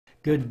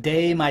Good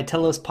day, my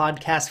Telos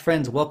podcast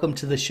friends. Welcome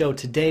to the show.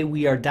 Today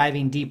we are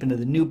diving deep into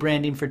the new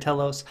branding for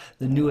Telos,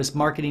 the newest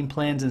marketing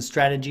plans and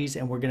strategies,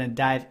 and we're going to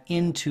dive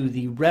into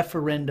the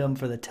referendum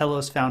for the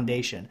Telos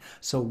Foundation.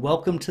 So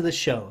welcome to the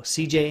show,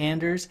 CJ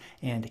Anders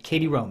and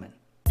Katie Roman.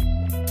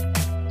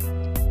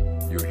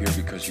 You're here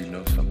because you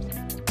know something.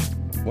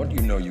 What you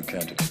know you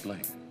can't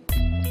explain.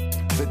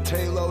 The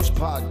Telos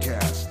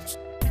Podcast.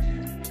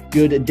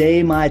 Good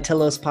day, my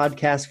Telos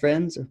podcast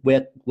friends.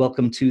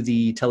 Welcome to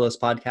the Telos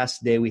podcast.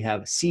 Today we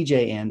have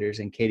CJ Anders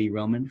and Katie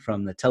Roman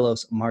from the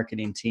Telos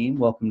marketing team.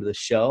 Welcome to the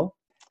show.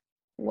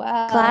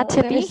 Wow. Glad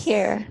to be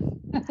here.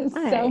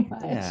 So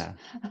much. Yeah.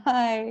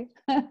 Hi.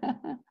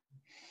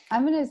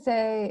 I'm going to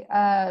say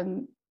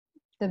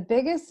the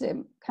biggest,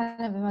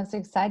 kind of the most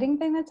exciting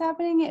thing that's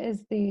happening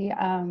is the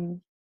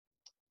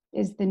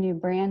new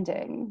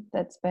branding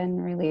that's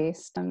been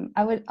released.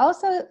 I would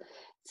also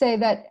say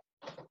that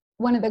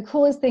one of the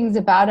coolest things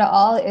about it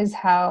all is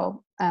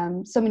how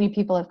so many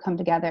people have come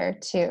together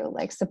to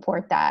like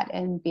support that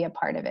and be a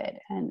part of it.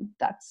 And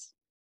that's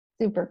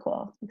super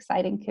cool,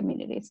 exciting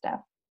community stuff.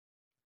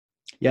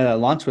 Yeah, that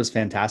launch was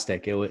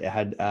fantastic. It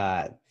had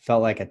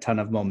felt like a ton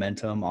of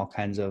momentum, all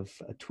kinds of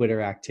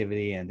Twitter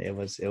activity, and it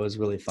was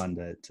really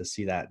fun to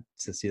see that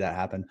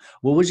happen.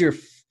 What was your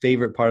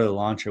favorite part of the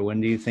launch, or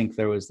when do you think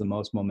there was the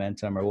most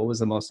momentum, or what was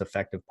the most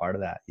effective part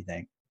of that, you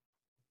think?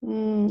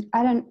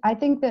 I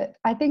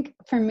think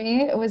for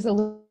me, it was a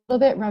little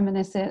bit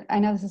reminiscent. I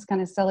know this is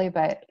kind of silly,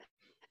 but it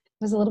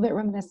was a little bit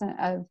reminiscent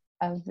of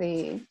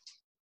the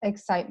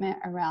excitement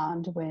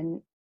around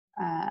when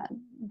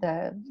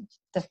the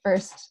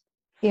first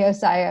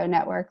EOSIO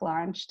network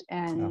launched,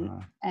 and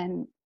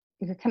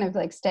you're kind of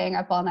like staying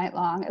up all night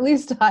long. At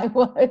least I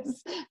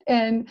was,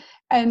 and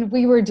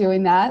we were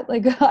doing that.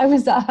 Like I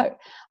was out.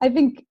 I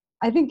think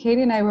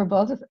Katie and I were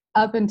both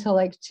up until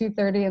like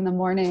 2:30 in the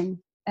morning,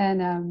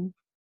 and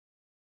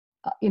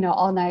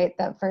all night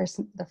the first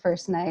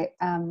night,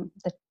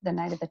 the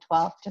night of the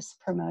 12th, just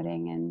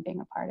promoting and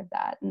being a part of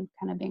that, and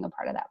kind of being a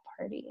part of that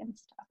party and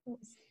stuff.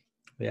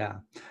 Yeah,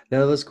 that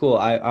was cool.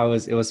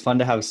 It was fun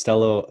to have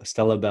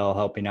Stella Bell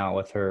helping out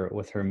with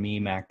her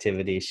meme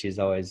activity. She's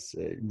always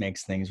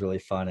makes things really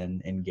fun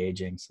and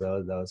engaging.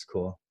 So that was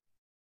cool.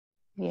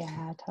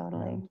 Yeah,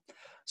 totally.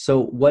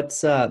 So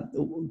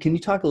can you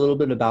talk a little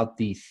bit about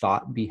the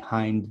thought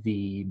behind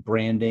the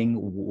branding,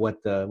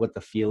 what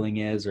the feeling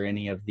is, or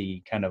any of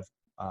the kind of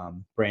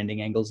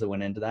branding angles that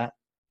went into that?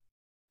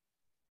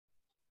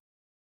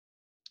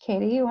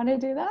 Katie, you want to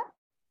do that?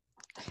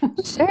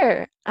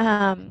 Sure.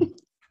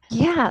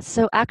 Yeah,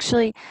 so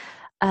actually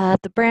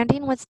the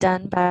branding was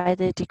done by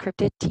the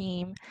Decrypted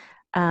team.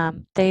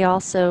 They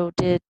also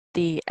did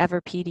the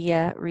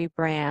Everpedia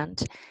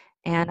rebrand,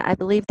 and I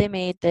believe they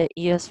made the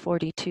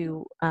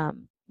ES42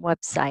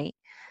 website.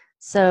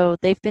 So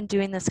they've been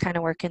doing this kind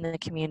of work in the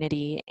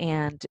community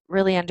and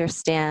really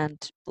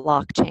understand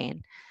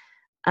blockchain.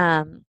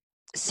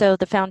 So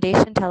the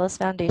foundation, Telos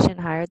Foundation,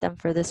 hired them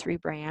for this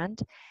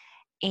rebrand,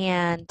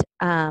 and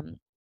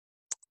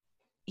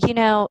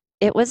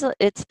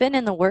it's been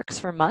in the works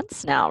for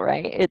months now,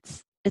 right?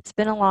 It's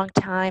been a long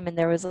time, and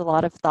there was a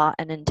lot of thought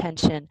and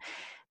intention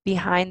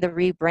behind the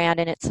rebrand,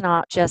 and it's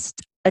not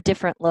just a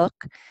different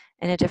look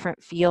and a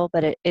different feel,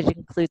 but it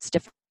includes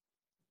different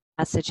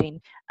messaging,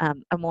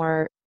 a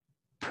more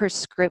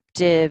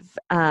prescriptive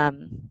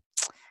kind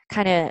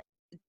of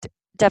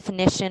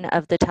definition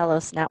of the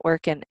Telos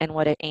network and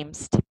what it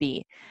aims to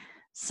be.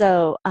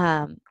 So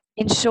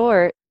in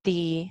short,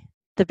 the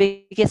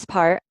biggest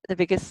part,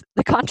 the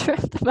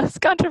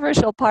most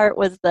controversial part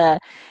was the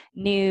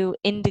new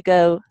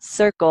indigo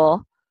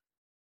circle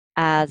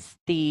as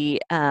a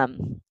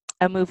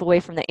move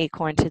away from the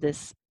acorn to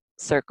this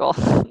circle,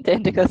 the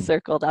indigo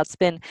circle. That's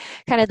been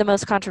kind of the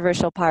most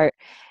controversial part.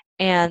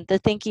 And the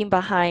thinking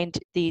behind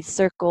the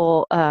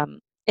circle,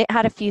 it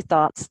had a few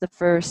thoughts. The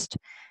first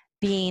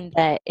being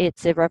that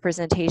it's a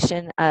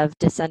representation of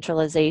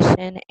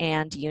decentralization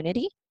and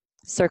unity.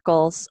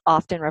 Circles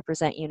often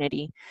represent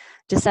unity.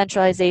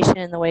 Decentralization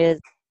in the way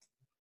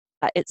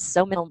that it's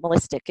so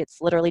minimalistic. It's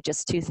literally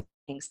just two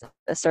things,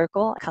 a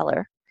circle, a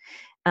color.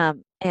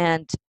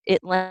 And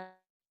it lends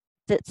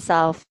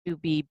itself to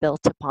be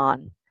built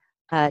upon,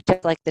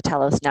 just like the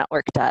Telos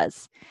network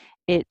does.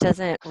 It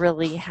doesn't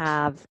really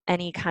have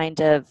any kind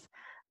of,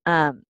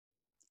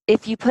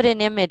 if you put an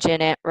image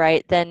in it,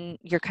 right, then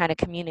you're kind of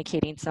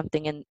communicating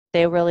something, and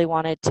they really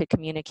wanted to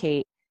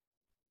communicate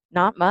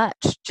not much,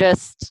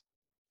 just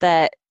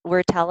that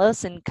we're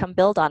Telos and come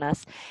build on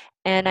us.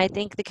 And I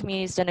think the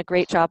community's done a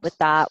great job with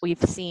that.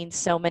 We've seen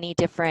so many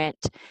different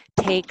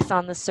takes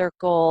on the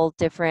circle,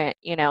 different,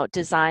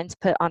 designs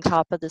put on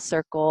top of the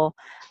circle,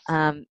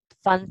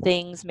 fun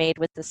things made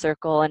with the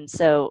circle. And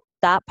so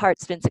that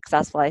part's been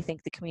successful. I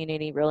think the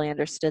community really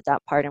understood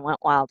that part and went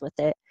wild with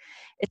it.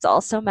 It's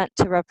also meant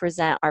to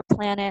represent our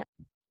planet,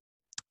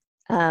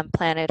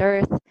 planet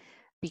Earth,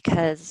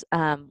 because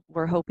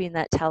we're hoping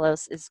that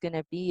Telos is going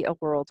to be a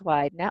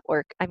worldwide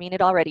network. I mean,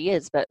 it already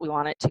is, but we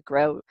want it to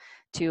grow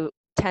to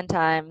 10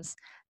 times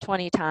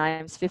 20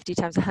 times, 50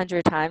 times,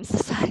 100 times the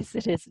size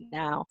it is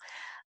now.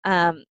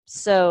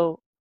 So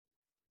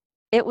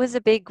it was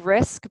a big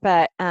risk,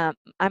 but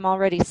I'm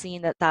already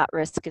seeing that that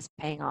risk is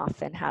paying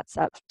off, and hats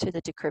up to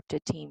the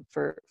Decrypted team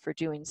for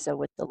doing so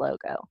with the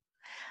logo.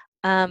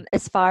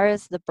 As far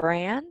as the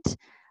brand,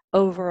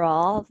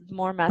 overall,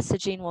 more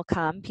messaging will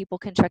come. People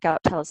can check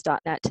out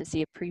telos.net to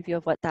see a preview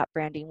of what that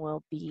branding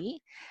will be.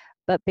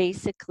 But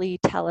basically,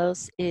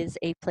 Telos is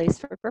a place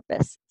for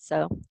purpose.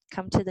 So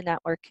come to the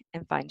network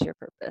and find your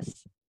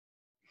purpose.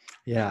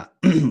 Yeah.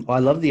 Well, I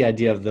love the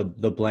idea of the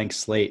blank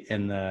slate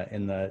and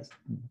the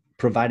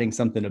providing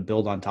something to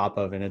build on top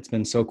of. And it's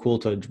been so cool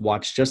to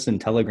watch just in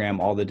Telegram,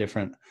 all the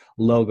different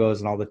logos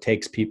and all the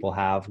takes people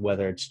have,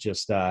 whether it's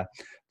just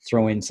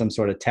throwing some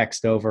sort of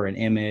text over an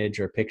image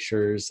or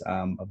pictures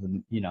of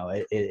them. You know,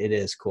 it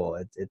is cool.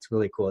 It's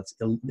really cool.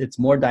 It's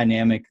more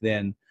dynamic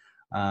than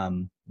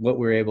what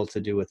we're able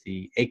to do with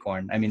the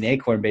Acorn. I mean, the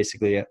Acorn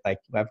basically, like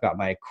I've got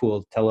my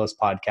cool Telos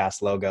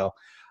podcast logo.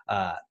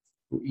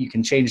 You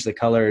can change the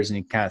colors and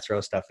you can kind of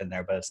throw stuff in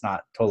there, but it's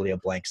not totally a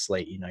blank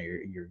slate. You know,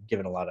 you're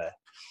given a lot of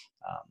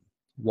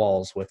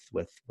walls with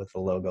the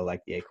logo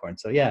like the Acorn.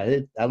 So yeah,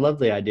 I love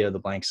the idea of the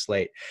blank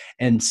slate.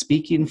 And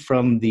speaking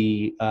from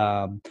the,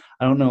 I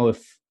don't know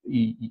if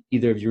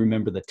either of you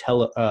remember the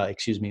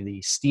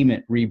the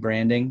Steemit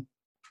rebranding.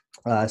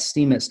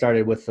 Steemit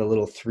started with the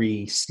little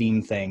 3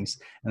 Steam things,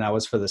 and that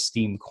was for the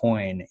Steam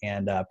coin.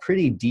 And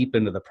pretty deep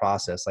into the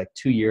process, like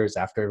 2 years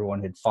after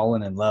everyone had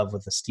fallen in love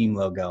with the Steam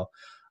logo,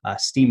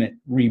 Steemit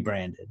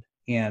rebranded.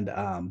 And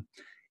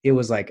it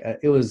was like,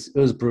 it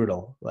was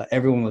brutal.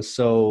 Everyone was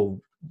so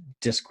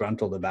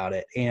disgruntled about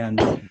it.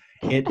 And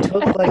it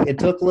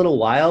took a little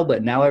while,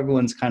 but now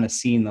everyone's kind of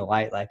seeing the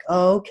light, like,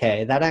 oh,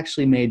 okay, that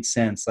actually made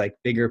sense. Like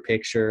bigger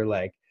picture,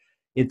 like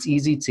it's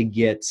easy to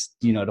get,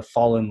 to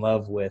fall in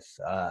love with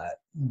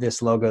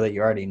this logo that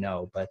you already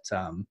know. But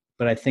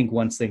I think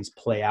once things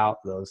play out,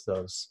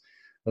 those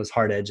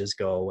hard edges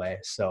go away.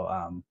 So,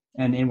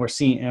 and we're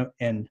seeing,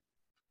 and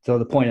so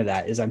the point of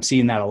that is I'm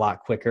seeing that a lot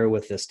quicker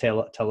with this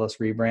Telos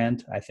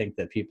rebrand. I think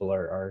that people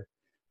are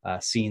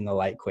seeing the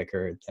light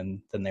quicker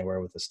than they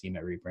were with the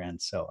Steemit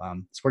rebrand. So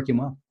it's working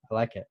well. I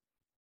like it.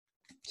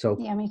 So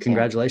yeah, me too.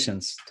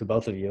 Congratulations to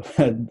both of you.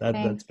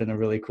 That's been a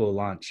really cool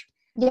launch.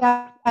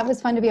 Yeah, it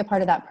was fun to be a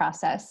part of that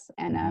process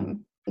and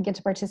get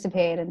to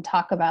participate and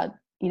talk about,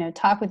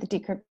 talk with the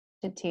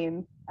Decrypted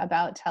team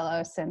about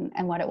Telos and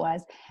what it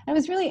was. And it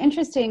was really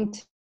interesting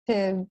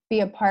to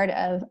be a part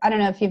of. I don't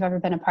know if you've ever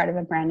been a part of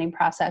a branding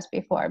process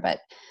before, but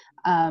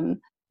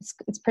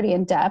it's pretty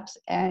in depth,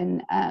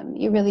 and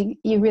you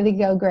really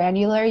go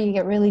granular. You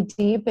get really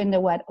deep into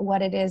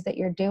what it is that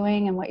you're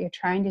doing and what you're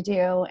trying to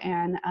do,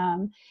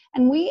 and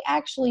we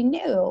actually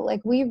knew, like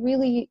we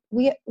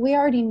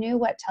already knew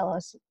what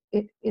Telos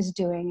it is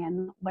doing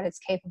and what it's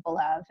capable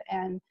of,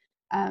 and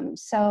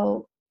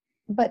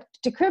but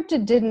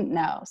Decrypted didn't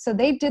know. So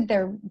they did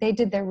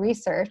their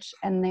research,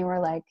 and they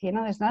were like,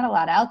 there's not a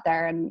lot out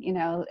there, and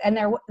and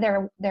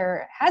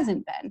there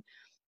hasn't been.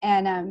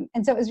 And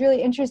so it was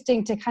really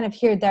interesting to kind of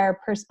hear their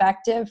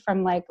perspective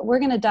from, like, we're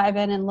going to dive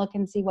in and look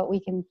and see what we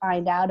can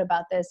find out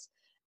about this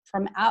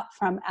from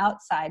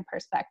outside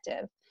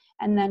perspective,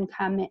 and then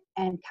come in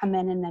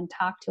and then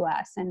talk to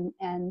us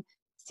and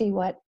see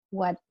what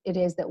it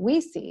is that we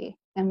see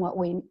and what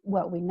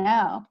we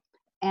know.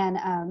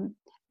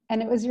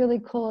 And it was really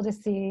cool to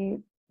see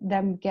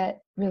them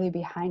get really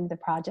behind the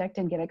project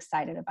and get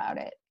excited about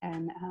it.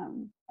 And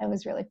it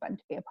was really fun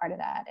to be a part of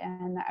that.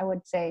 And I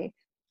would say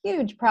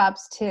huge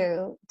props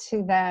to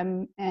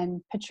them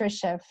and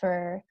Patricia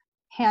for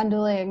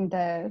handling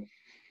the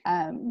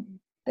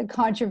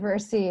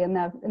controversy in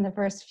the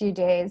first few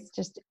days,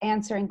 just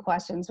answering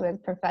questions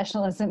with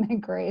professionalism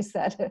and grace.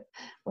 That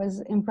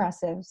was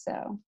impressive.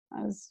 So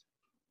I was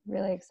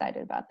really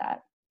excited about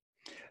that.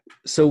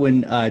 So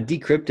when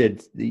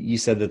Decrypted, you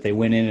said that they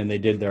went in and they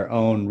did their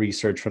own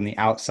research from the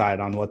outside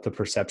on what the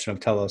perception of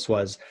Telos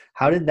was.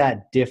 How did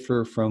that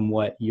differ from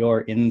what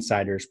your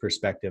insider's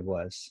perspective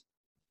was?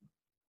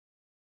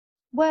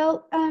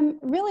 Well,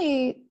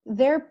 really,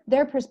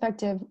 their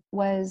perspective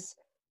was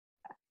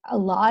a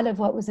lot of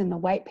what was in the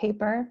white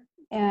paper,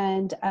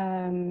 and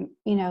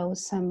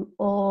some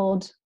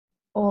old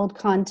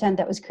content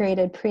that was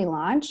created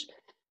pre-launch.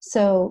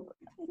 So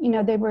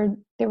they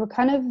were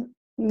kind of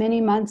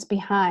many months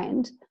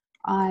behind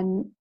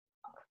on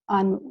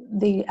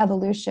the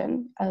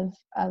evolution of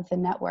the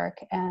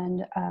network,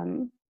 and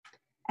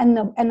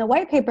the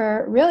white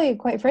paper, really,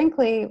 quite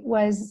frankly,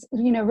 was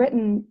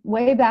written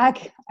way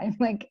back,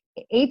 like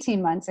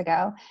 18 months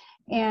ago,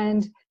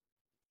 and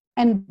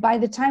by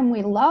the time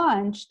we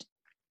launched,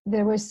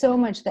 there was so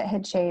much that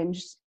had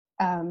changed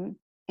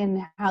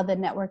in how the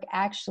network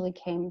actually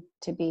came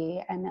to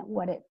be, and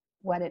what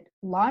it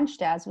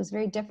launched as was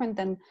very different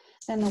than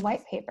the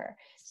white paper.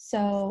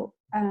 So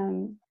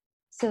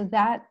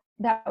that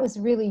was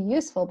really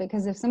useful,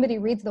 because if somebody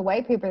reads the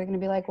white paper, they're going to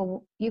be like,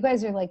 well, you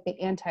guys are like the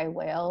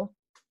anti-whale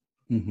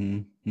Mm-hmm.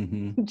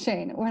 Mm-hmm.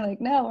 chain. We're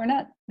like, no, we're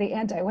not the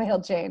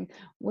anti-whale chain.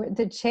 We're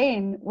the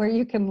chain where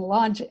you can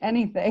launch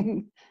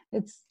anything.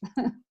 It's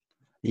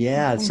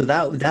Yeah, so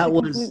it's that a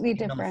was, completely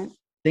different.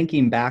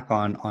 thinking back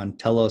on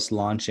Telos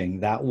launching,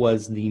 that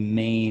was the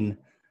main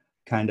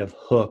kind of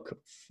hook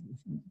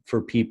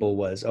for people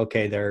was,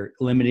 okay, they're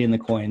limiting the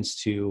coins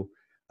to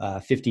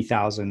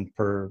 50,000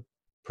 per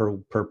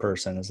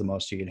person is the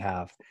most you could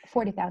have.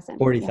 40,000.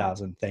 Forty Yeah.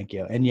 thousand, thank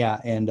you. And yeah,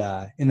 and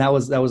that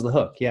was the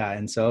hook. Yeah,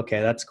 and so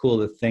okay, that's cool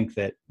to think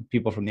that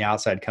people from the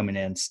outside coming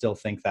in still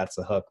think that's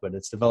the hook, but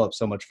it's developed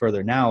so much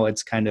further. Now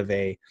it's kind of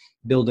a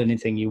build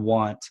anything you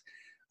want,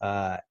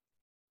 uh,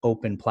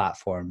 open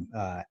platform,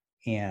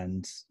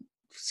 and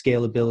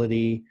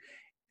scalability,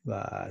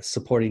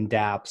 supporting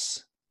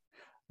DApps,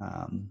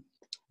 um,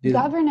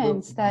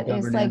 Governance that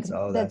is like, governance.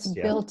 Oh, that's that's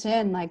yeah. built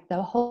in, like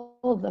the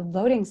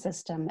voting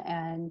system,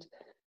 and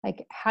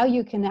like how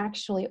you can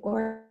actually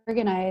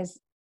organize,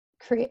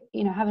 create,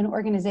 have an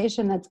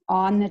organization that's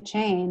on the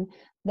chain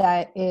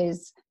that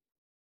is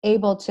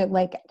able to,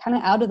 like, kind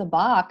of out of the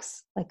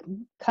box, like,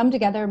 come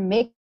together,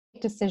 make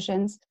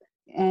decisions,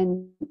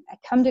 and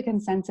come to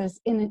consensus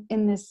in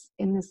this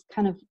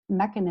kind of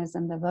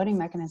mechanism, the voting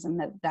mechanism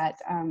that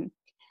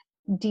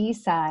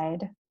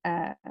D-side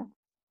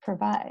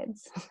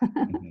provides.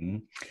 Mm-hmm.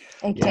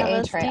 AKA Yeah.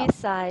 Telos trail.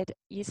 D-side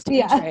used to be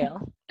Yeah.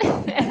 trail.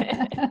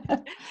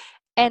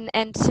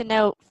 And to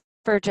note,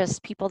 for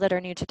just people that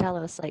are new to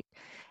Telos, like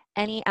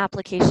any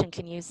application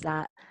can use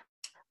that.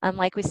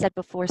 Like we said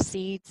before,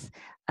 Seeds,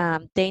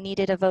 they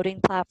needed a voting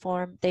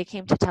platform. They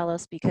came to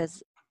Telos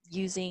because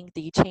using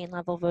the chain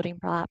level voting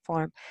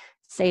platform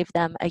saved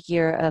them a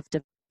year of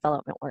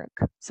development work.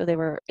 So they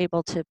were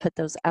able to put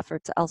those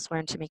efforts elsewhere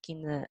into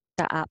making the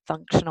app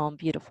functional and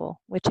beautiful,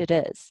 which it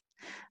is.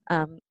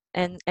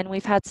 And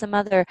we've had some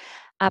other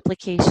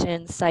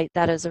applications cite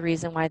that as a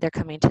reason why they're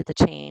coming to the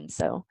chain.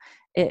 So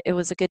it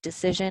was a good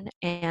decision,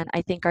 and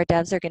I think our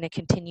devs are going to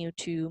continue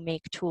to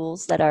make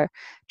tools that are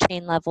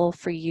chain level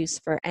for use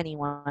for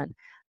anyone,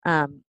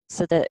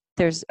 so that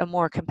there's a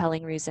more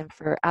compelling reason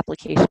for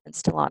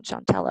applications to launch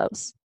on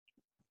Telos.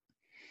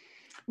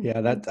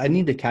 Yeah, that I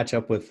need to catch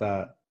up with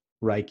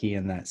Reiki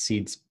and that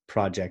Seeds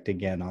project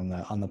again on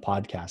the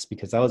podcast,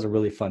 because that was a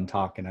really fun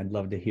talk, and I'd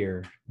love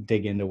to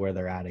dig into where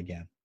they're at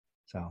again.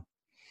 So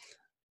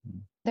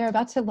They're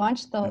about to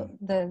launch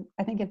the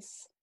I think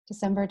it's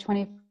December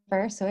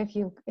 21st. So if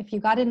you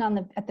got in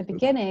at the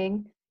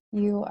beginning,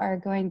 you are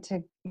going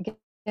to get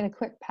a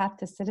quick path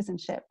to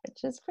citizenship,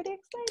 which is pretty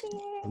exciting.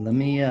 let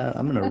me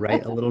I'm gonna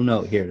write a little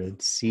note here to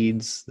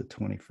Seeds the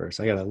 21st.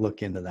 I gotta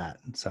look into that.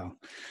 And so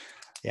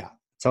yeah,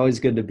 it's always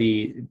good to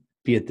be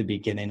at the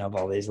beginning of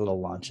all these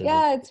little launches.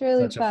 Yeah, it's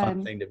really such a fun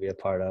fun thing to be a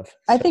part of.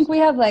 I think we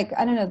have, like,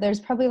 I don't know,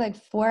 there's probably like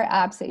 4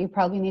 apps that you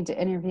probably need to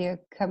interview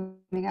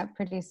coming up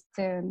pretty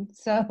soon.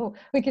 So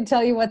we can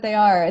tell you what they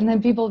are, and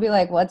then people will be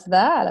like, what's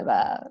that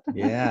about?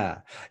 Yeah.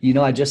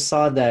 I just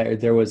saw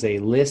that there was a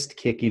list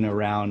kicking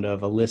around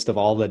of a list of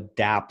all the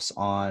dApps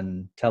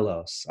on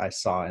Telos I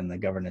saw in the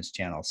governance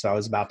channel. So I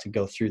was about to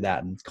go through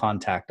that and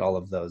contact all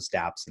of those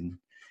dApps and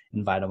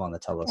invite them on the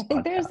Telos I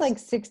think podcast. there's like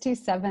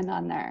 67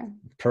 on there.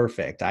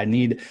 Perfect. I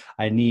need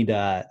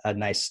a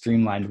nice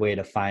streamlined way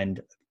to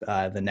find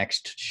the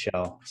next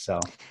show.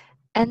 So,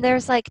 And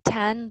there's like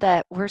 10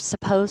 that were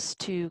supposed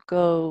to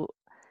go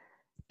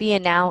be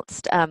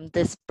announced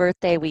this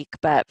birthday week,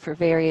 but for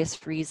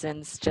various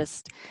reasons,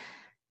 just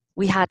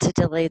we had to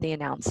delay the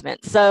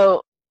announcement.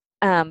 So,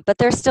 but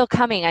they're still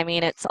coming. I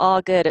mean, it's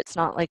all good. It's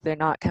not like they're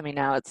not coming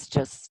out. It's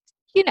just,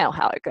 you know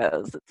how it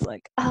goes. It's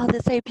like, oh,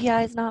 this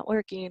API is not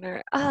working,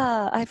 or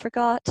I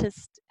forgot to.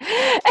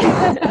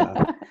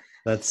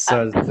 that's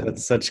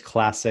such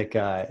classic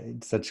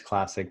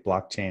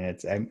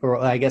blockchain. Or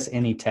I guess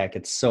any tech.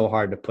 It's so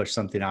hard to push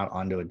something out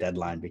onto a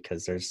deadline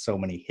because there's so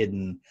many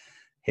hidden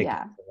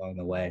hiccups along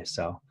the way.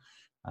 So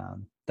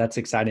that's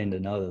exciting to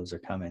know those are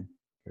coming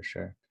for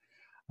sure.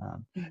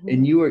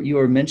 And you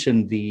were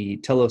mentioned the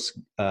Telos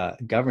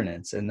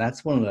governance, and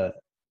that's one of the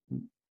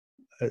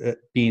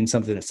being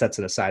something that sets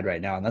it aside right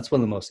now. And that's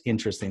one of the most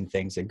interesting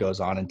things that goes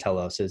on in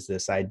Telos is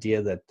this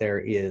idea that there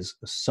is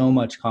so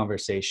much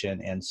conversation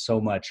and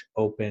so much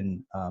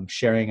open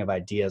sharing of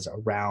ideas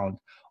around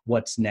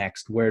what's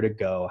next, where to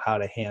go, how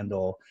to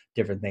handle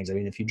different things. I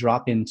mean, if you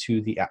drop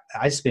into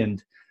I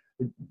spend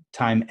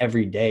time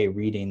every day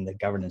reading the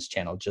governance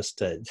channel just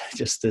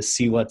to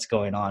see what's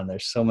going on.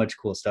 There's so much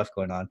cool stuff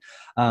going on.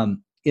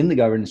 In the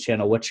governance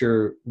channel, what's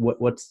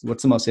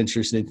the most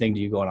interesting thing to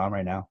you going on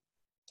right now?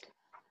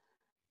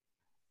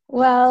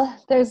 Well,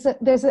 there's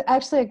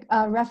actually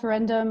a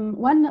referendum,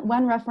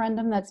 one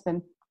referendum that's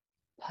been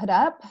put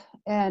up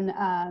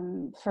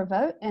and for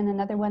vote, and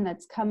another one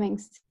that's coming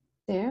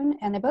soon.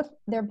 And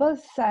they're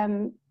both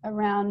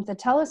around the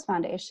Telos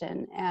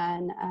Foundation,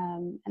 and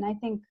I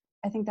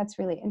think that's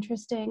really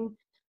interesting.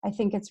 I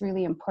think it's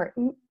really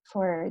important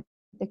for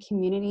the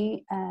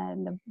community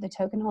and the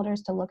token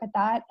holders to look at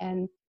that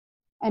and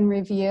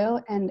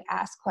review and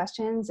ask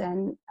questions.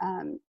 And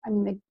I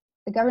mean,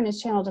 the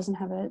governance channel doesn't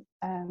have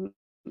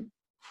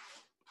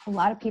a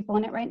lot of people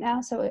in it right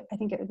now. So I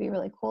think it would be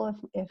really cool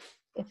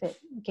if it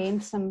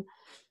gained some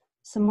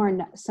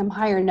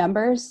higher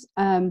numbers.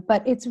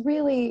 But it's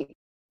really,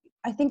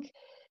 I think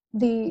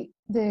the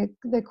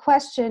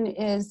question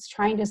is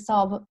trying to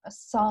solve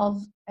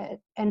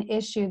an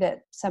issue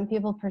that some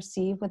people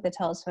perceive with the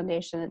Telos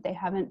Foundation, that they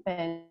haven't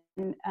been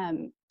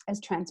as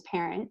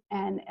transparent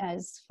and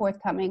as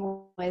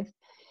forthcoming with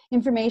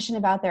information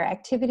about their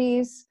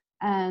activities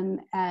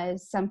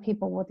as some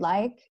people would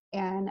like,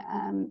 and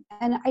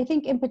I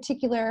think in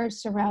particular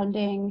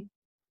surrounding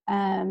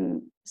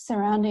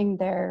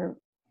their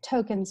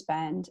token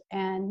spend,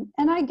 and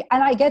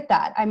I get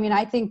that. I mean,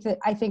 I think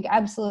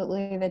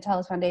absolutely the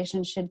Telos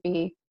Foundation should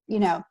be,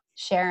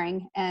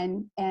 sharing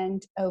and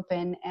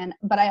open,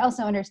 but I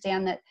also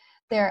understand that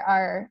there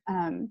are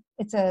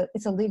it's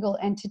a legal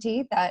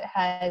entity that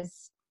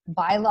has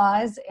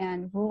bylaws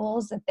and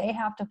rules that they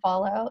have to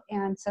follow,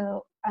 and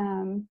so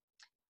I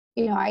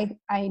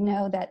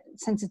know that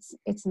since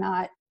it's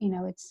not,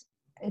 it's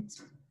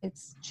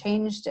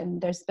changed,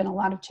 and there's been a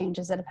lot of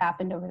changes that have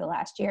happened over the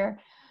last year.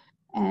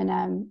 And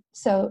and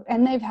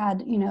they've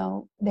had,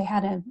 they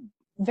had a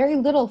very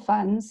little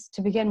funds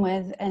to begin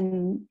with,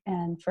 and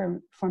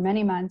for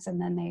many months,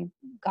 and then they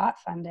got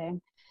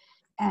funding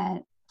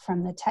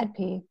from the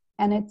TEDP,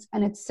 and it's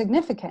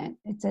significant.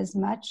 It's as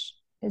much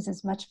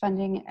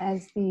funding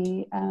as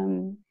the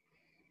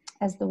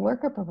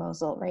worker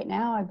proposal. Right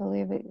now, I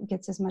believe it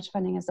gets as much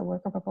funding as the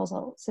worker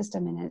proposal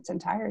system in its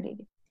entirety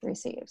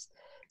receives.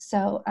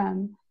 So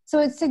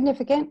it's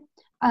significant.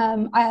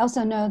 I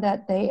also know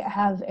that they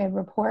have a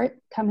report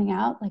coming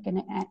out, like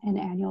an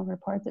annual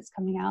report that's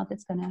coming out,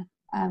 that's going to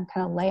kind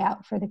of lay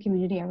out for the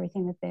community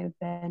everything that they've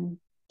been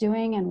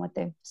doing and what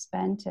they've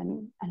spent.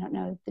 And I don't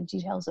know the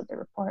details of the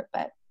report,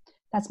 but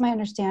that's my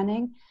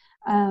understanding.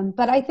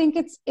 But I think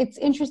it's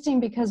interesting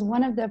because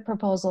one of the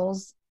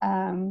proposals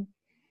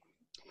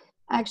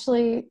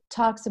actually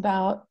talks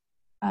about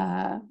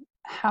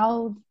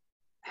how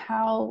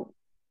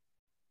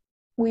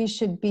we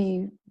should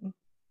be,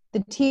 the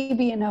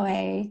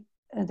TBNOA,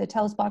 the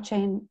Telos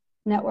Blockchain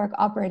Network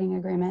Operating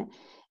Agreement,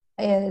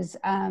 is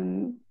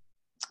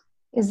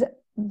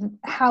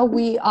how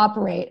we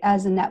operate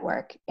as a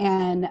network,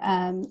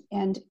 and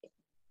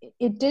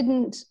it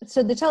didn't.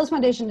 So the Telos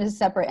Foundation is a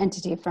separate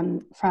entity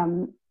from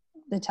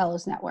the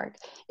Telos network.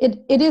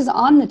 It is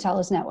on the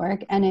Telos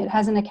network, and it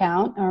has an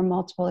account or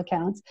multiple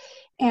accounts,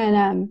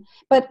 and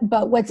but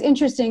what's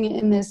interesting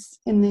in this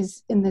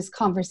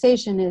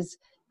conversation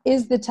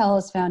is the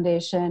Telos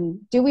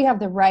Foundation, do we have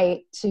the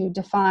right to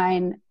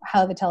define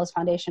how the Telos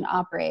Foundation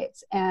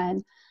operates?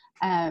 And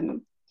I'll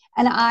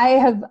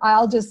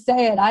just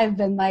say it, I've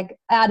been like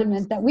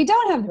adamant that we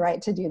don't have the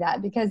right to do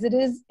that, because it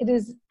is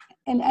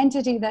an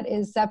entity that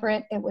is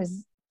separate. It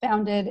was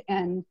founded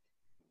and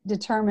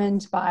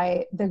determined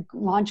by the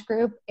launch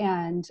group,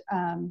 and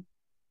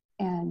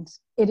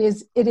it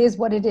is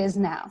what it is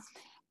now.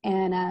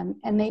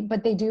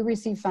 But they do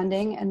receive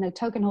funding, and the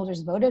token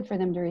holders voted for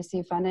them to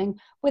receive funding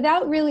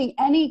without really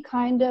any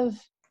kind of,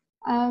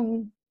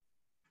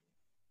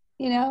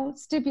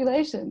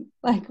 stipulation.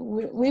 Like,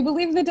 we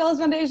believe in the Telos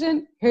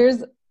Foundation.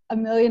 Here's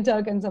 1 million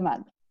tokens a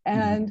month,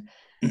 and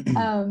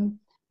and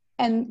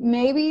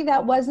maybe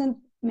that wasn't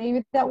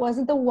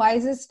the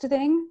wisest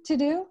thing to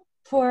do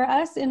for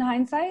us in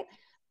hindsight.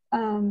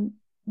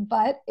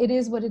 But it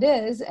is what it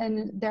is,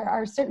 and there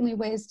are certainly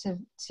ways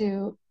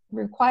to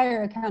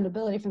require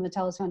accountability from the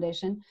Telos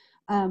Foundation.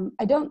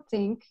 I don't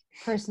think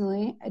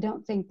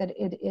that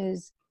it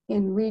is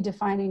in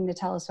redefining the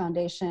Telos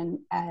Foundation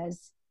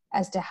as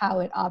to how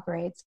it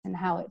operates and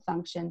how it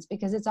functions,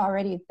 because that's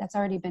already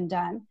been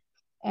done,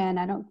 and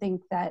I don't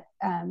think that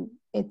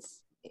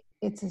it's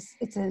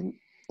an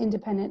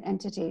independent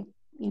entity.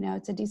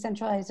 It's a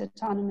decentralized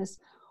autonomous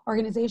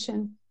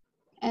organization,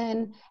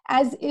 and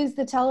as is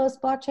the Telos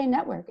Blockchain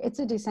Network. It's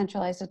a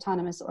decentralized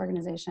autonomous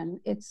organization.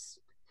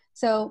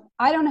 So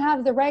I don't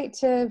have the right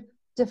to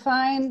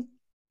define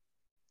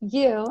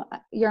you.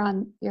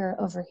 You're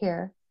over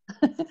here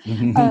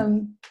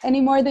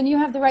any more than you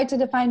have the right to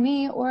define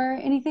me or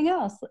anything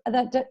else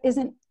that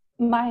isn't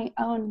my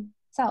own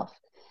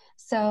self.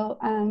 So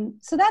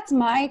that's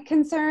my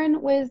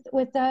concern with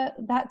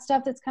that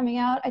stuff that's coming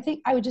out. I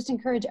think I would just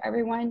encourage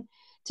everyone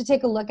to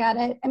take a look at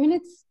it. I mean,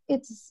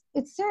 it's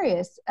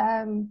serious,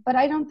 but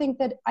I don't think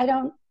that I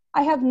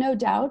have no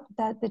doubt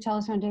that the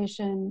Telos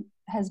Foundation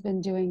has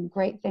been doing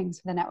great things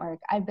for the network.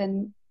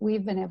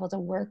 We've been able to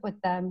work with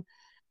them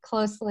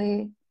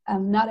closely.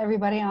 Not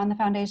everybody on the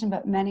foundation,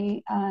 but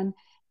many, and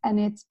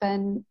it's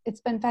been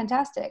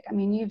fantastic. I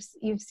mean,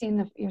 you're seeing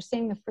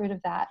the fruit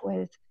of that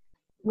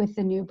with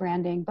the new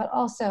branding, but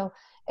also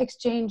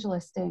exchange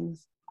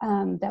listings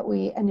that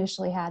we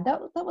initially had.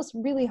 That was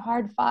really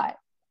hard fought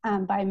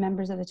by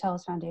members of the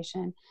Telos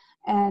Foundation,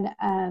 and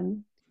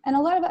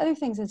a lot of other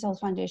things the Telos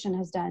Foundation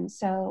has done.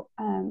 So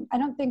I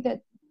don't think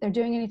that they're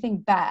doing anything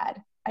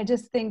bad. I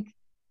just think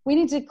we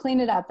need to clean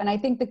it up, and I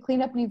think the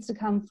cleanup needs to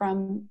come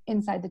from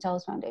inside the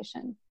Telos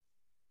Foundation.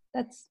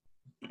 That's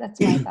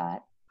my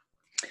thought.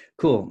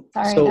 Cool.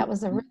 Sorry, that So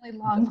was a really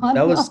long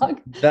that was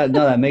monologue.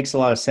 that makes a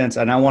lot of sense.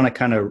 And I want to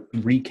kind of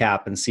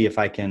recap and see if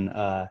I can,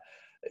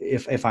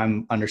 if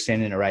I'm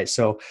understanding it right.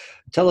 So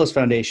Telos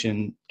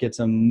Foundation gets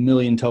 1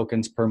 million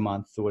tokens per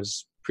month,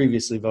 was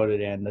previously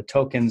voted in. The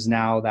tokens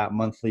now, that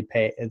monthly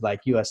pay, like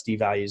USD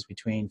values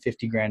between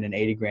 50 grand and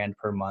 80 grand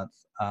per month.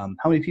 How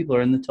many people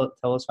are in the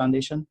Telos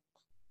Foundation?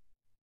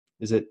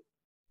 Is it?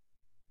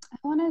 I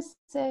want to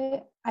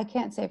say, I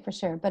can't say for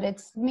sure, but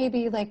it's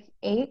maybe like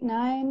 8,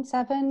 9,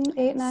 7,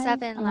 8, 9.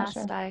 7 I'm not last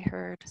sure. I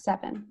heard.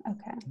 7.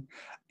 Okay.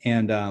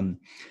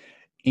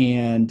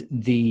 And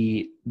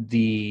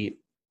the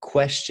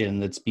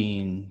question that's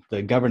being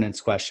the governance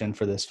question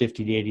for this $50,000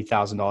 to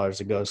 $80,000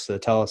 that goes to the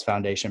Telos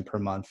Foundation per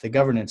month. The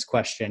governance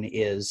question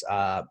is,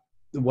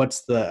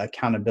 what's the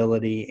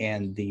accountability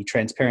and the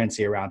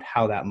transparency around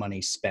how that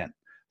money's spent?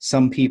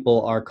 Some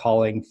people are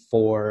calling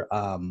for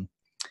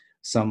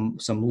some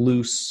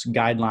loose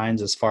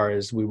guidelines as far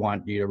as we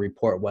want you to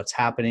report what's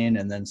happening,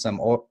 and then some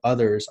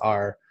others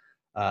are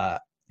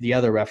the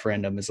other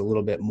referendum is a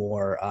little bit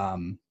more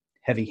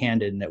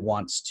heavy-handed, and it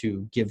wants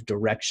to give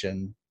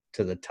direction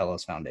to the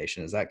Telos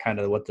Foundation. Is that kind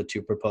of what the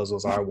two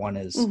proposals are? One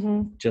is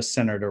just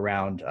centered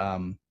around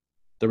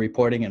the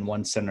reporting, and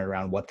one centered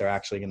around what they're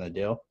actually going to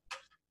do.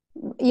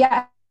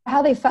 Yeah,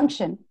 how they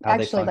function,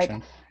 like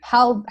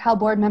how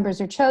board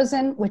members are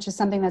chosen, which is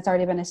something that's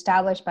already been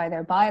established by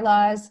their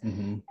bylaws,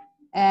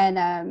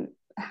 and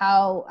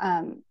how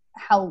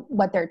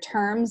what their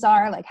terms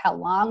are, like how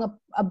long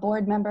a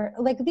board member,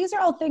 like these are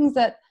all things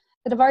that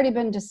have already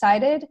been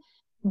decided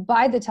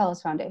by the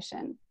Telos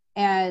Foundation.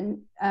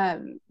 And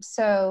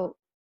so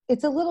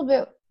it's a little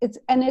bit,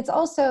 it's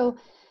also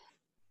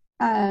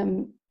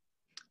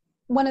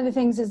one of the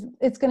things is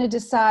it's going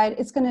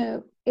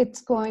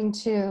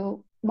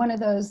to one of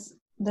those,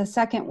 the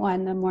second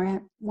one, the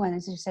more one,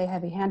 as you say,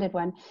 heavy-handed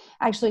one,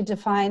 actually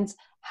defines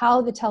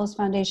how the Telos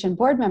Foundation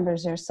board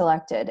members are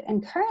selected.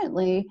 And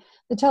currently,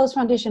 the Telos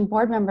Foundation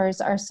board members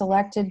are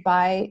selected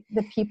by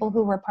the people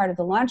who were part of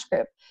the launch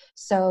group.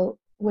 So,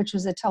 which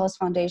was the Telos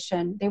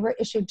Foundation. They were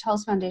issued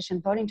Telos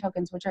Foundation voting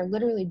tokens, which are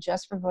literally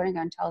just for voting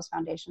on Telos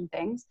Foundation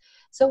things.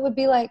 So it would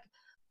be like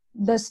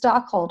the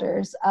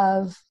stockholders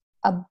of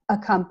a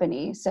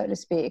company, so to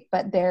speak,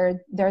 but they're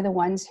the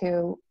ones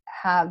who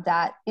have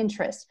that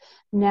interest.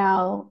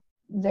 Now,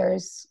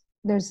 there's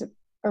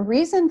a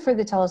reason for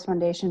the Telos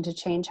Foundation to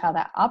change how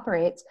that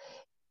operates,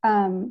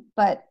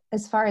 but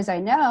as far as I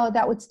know,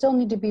 that would still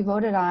need to be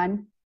voted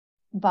on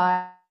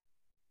by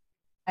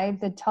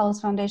the Telos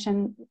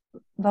Foundation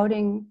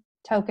voting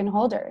token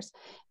holders,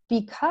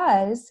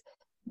 because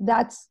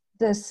that's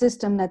the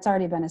system that's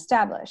already been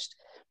established.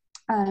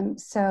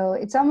 So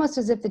it's almost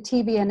as if the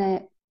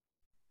TBNA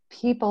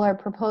people are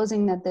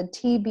proposing that the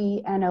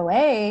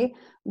TBNOA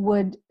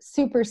would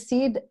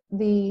supersede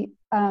the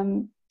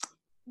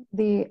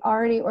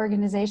already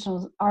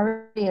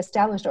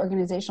established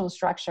organizational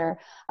structure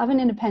of an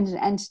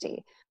independent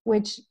entity,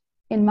 which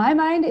in my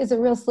mind is a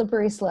real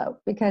slippery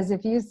slope, because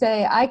if you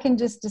say, I can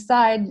just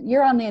decide,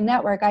 you're on the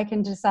network, I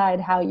can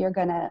decide how you're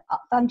going to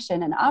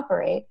function and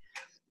operate,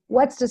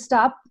 what's to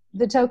stop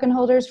the token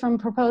holders from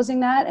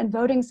proposing that and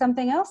voting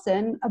something else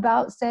in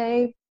about,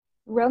 say,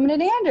 Roman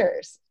and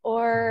Anders,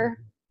 or,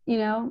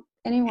 anyone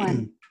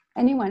who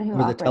or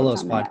the operates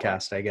Telos on the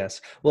podcast, network. I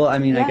guess. Well, I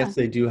mean, Yeah. I guess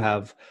they do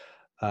have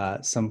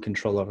some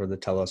control over the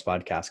Telos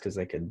podcast, because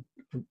they could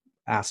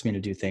ask me to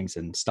do things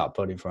and stop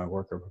voting for my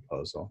worker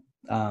proposal.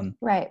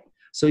 Right.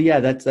 So yeah,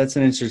 that's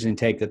an interesting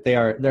take, that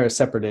they're a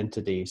separate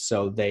entity.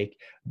 So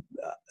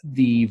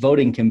the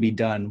voting can be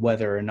done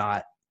whether or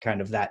not kind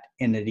of that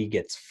entity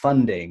gets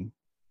funding,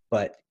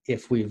 but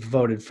if we've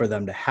voted for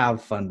them to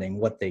have funding,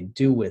 what they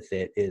do with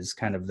it is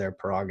kind of their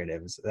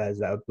prerogatives.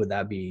 Would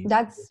that be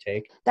your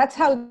take? That's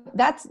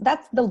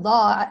the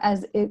law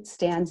as it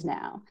stands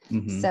now.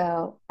 Mm-hmm.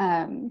 So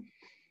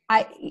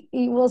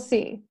we'll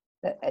see.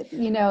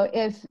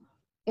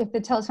 If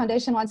the Telos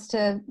Foundation wants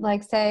to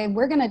say,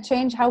 we're going to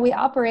change how we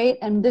operate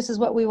and this is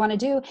what we want to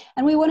do,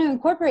 and we want to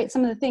incorporate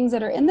some of the things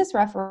that are in this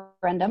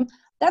referendum,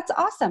 that's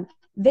awesome.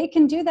 They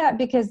can do that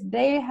because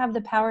they have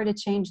the power to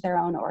change their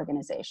own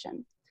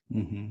organization.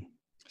 Mm-hmm.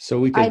 So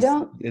we could,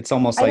 it's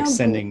almost like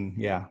sending,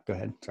 yeah, go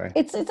ahead. Sorry.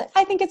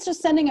 I think it's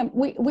just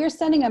we're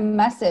sending a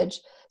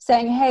message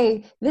saying,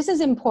 hey, this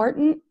is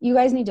important. You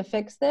guys need to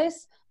fix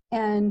this.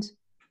 And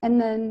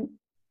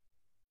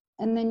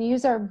then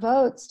use our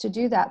votes to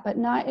do that, but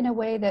not in a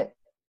way that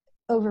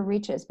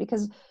overreaches.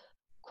 Because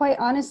quite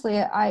honestly,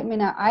 I mean,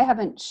 I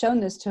haven't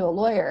shown this to a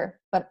lawyer,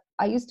 but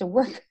I used to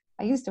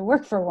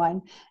work for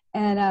one.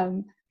 And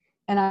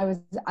I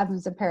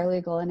was a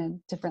paralegal in a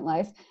different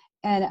life.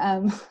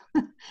 And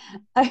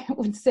I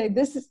would say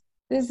this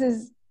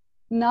is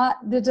not,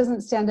 that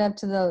doesn't stand up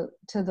to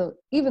the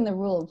even the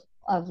rule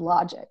of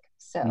logic.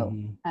 So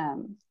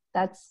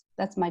that's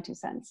my 2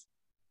 cents,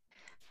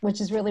 which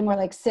is really more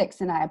like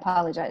 6, and I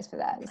apologize for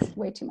that. It's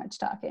way too much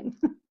talking.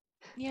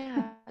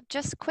 Yeah,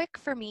 just quick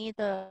for me,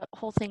 the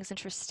whole thing's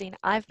interesting.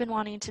 I've been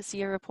wanting to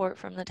see a report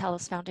from the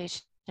Telos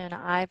Foundation.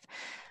 I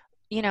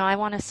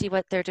want to see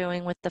what they're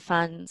doing with the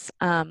funds,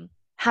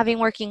 having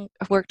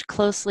worked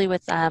closely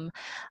with them,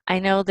 I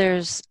know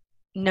there's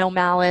no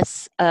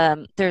malice.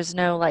 There's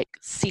no like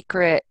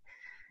secret,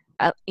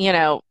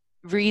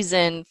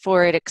 reason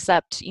for it,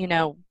 except,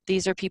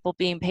 these are people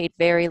being paid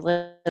very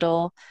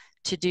little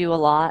to do a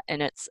lot,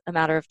 and it's a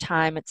matter of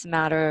time. It's a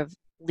matter of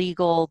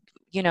legal,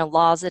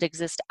 laws that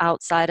exist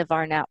outside of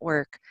our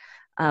network.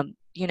 Um,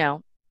 you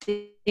know,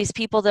 these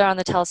people that are on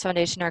the Telos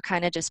Foundation are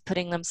kind of just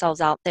putting themselves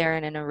out there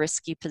and in a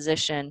risky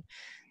position.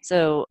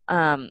 So,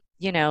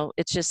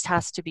 it just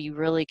has to be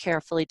really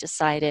carefully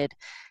decided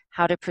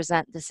how to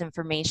present this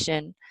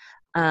information.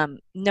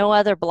 No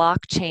other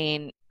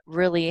blockchain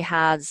really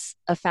has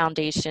a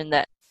foundation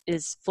that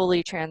is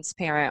fully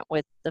transparent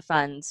with the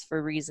funds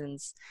for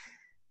reasons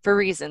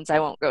I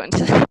won't go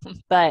into them.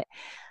 But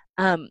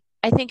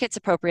I think it's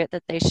appropriate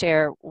that they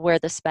share where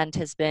the spend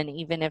has been,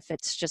 even if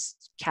it's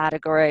just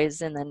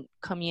categorized, and then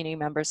community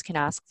members can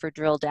ask for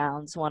drill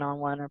downs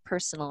one-on-one or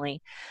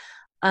personally.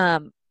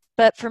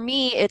 But for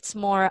me, it's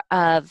more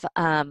of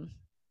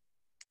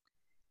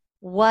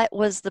what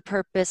was the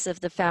purpose of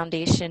the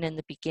foundation in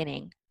the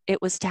beginning?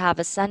 It was to have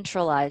a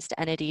centralized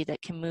entity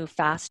that can move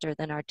faster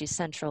than our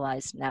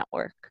decentralized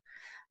network,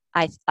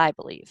 I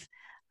believe,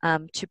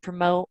 to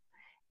promote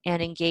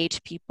and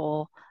engage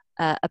people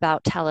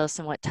about Telos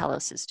and what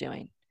Telos is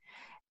doing.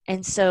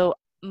 And so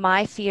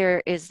my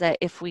fear is that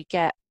if we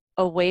get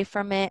away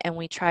from it and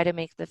we try to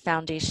make the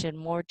foundation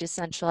more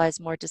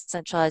decentralized,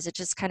 it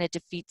just kind of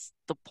defeats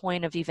the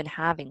point of even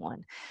having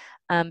one.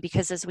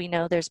 Because as we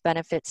know, there's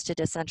benefits to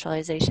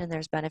decentralization,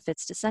 there's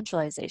benefits to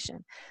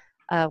centralization.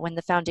 When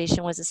the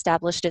foundation was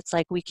established, it's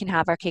like we can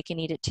have our cake and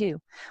eat it too.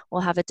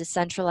 We'll have a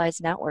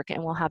decentralized network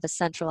and we'll have a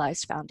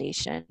centralized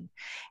foundation.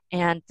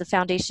 And the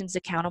foundation's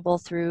accountable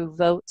through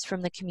votes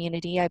from the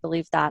community. I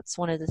believe that's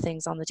one of the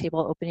things on the table,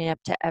 opening up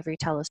to every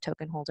Telos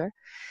token holder,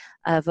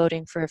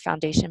 voting for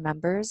foundation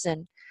members.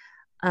 And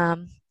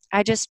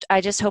I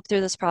just hope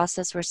through this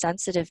process we're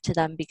sensitive to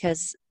them,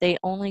 because they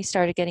only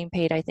started getting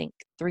paid, I think,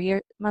 3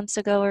 months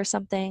ago or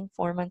something,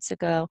 4 months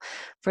ago,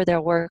 for their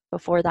work.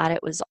 Before that,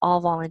 it was all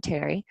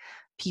voluntary.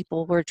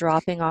 People were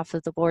dropping off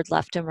of the board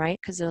left and right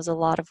because it was a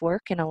lot of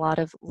work and a lot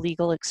of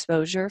legal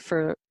exposure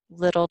for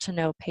little to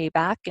no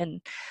payback. And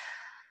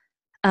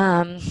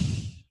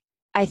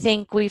I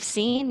think we've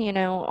seen,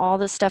 all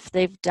the stuff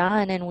they've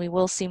done, and we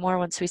will see more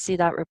once we see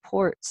that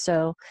report.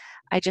 So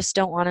I just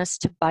don't want us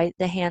to bite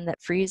the hand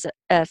that feeds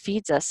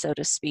us, so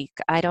to speak.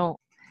 I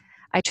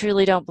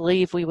truly don't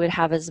believe we would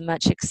have as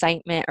much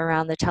excitement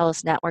around the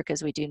Telos network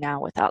as we do now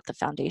without the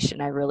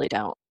foundation. I really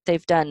don't.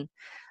 They've done,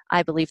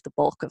 I believe, the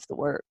bulk of the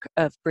work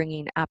of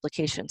bringing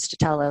applications to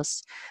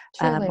Telos,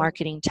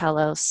 marketing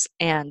Telos,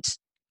 and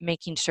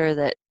making sure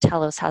that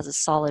Telos has a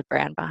solid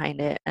brand behind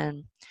it.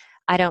 And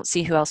I don't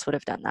see who else would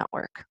have done that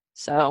work.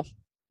 So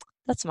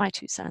that's my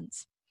 2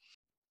 cents.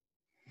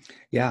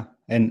 Yeah,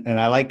 and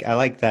I like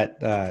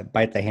that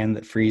bite the hand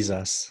that frees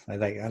us. I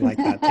like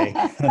that take.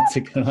 That's a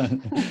good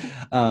one.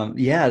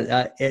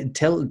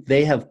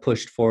 They have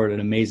pushed forward an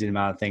amazing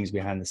amount of things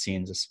behind the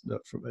scenes,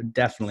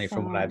 definitely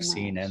from what I've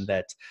seen, and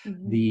that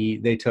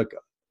they took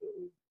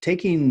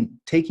taking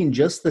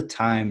just the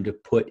time to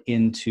put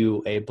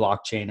into a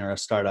blockchain or a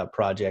startup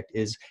project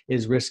is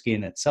risky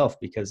in itself,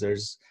 because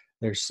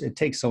it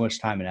takes so much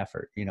time and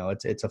effort.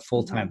 It's a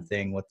full-time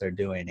thing what they're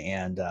doing,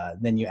 and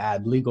then you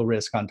add legal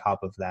risk on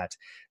top of that.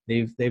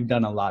 They've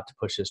done a lot to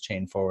push this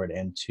chain forward,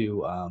 and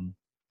to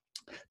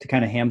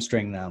kind of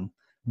hamstring them.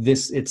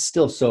 It's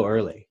still so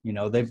early.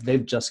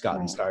 They've just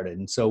gotten started,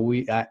 and so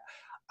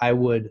I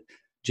would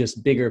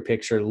just bigger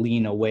picture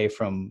lean away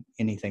from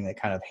anything that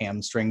kind of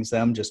hamstrings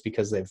them, just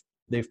because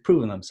they've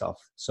proven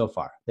themselves so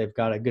far. They've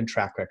got a good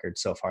track record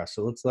so far,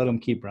 so let's let them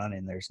keep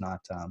running. There's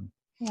not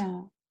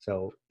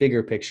So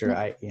bigger picture,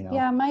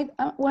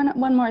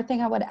 one more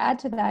thing I would add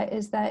to that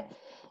is that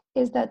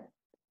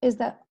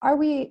are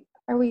we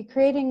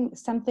creating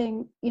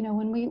something,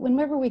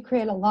 whenever we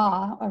create a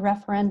law, a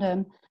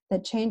referendum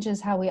that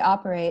changes how we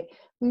operate,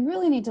 we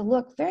really need to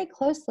look very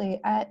closely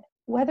at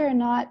whether or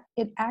not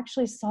it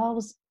actually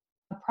solves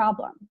a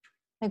problem.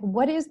 Like,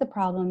 what is the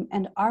problem,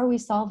 and are we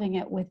solving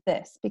it with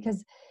this?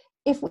 Because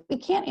if we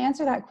can't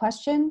answer that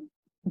question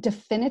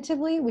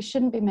definitively, we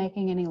shouldn't be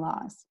making any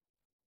laws.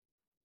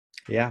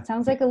 Yeah,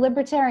 sounds like a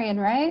libertarian,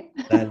 right?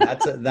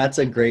 that's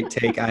a great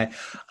take.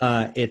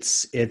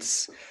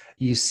 It's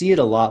you see it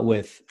a lot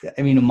with,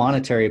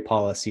 monetary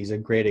policy is a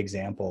great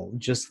example.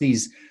 Just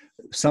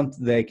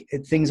something like,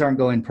 things aren't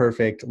going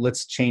perfect,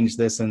 let's change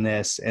this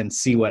and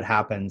see what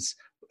happens.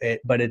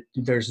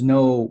 There's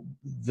no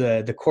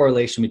the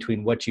correlation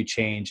between what you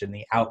change and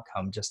the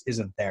outcome just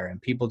isn't there,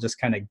 and people just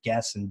kind of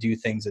guess and do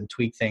things and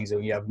tweak things,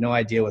 and you have no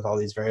idea with all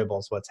these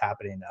variables what's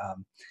happening.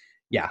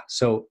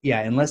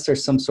 Unless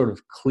there's some sort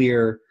of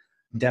clear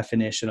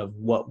definition of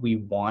what we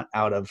want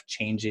out of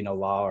changing a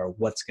law or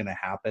what's going to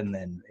happen,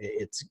 then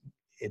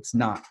it's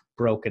not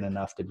broken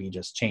enough to be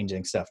just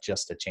changing stuff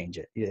just to change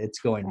it. It's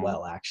going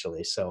well,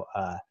 actually. So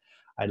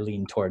I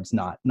lean towards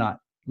not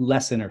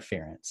less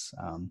interference.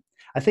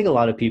 I think a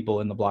lot of people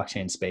in the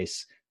blockchain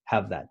space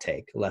have that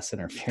take, less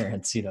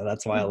interference.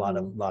 That's why a lot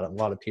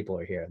of people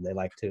are here. They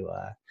like to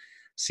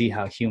see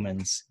how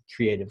humans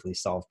creatively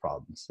solve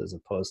problems as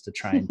opposed to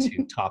trying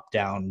to top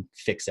down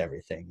fix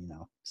everything.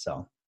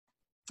 So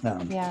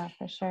Yeah,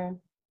 for sure.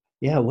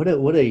 yeah, what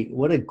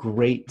a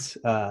great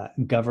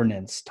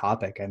governance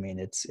topic. I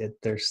mean,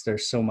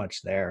 there's so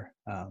much there.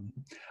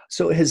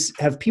 So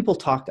have people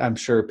talked? I'm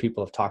sure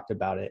people have talked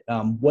about it.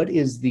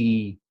 What's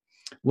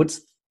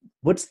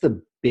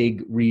the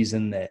big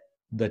reason that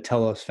the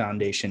Telos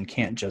Foundation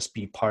can't just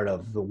be part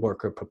of the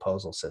worker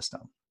proposal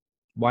system?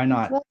 Why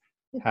not Well,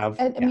 have?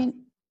 I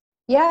mean,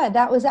 yeah,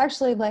 that was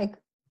actually like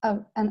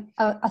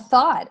a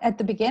thought at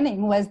the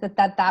beginning, was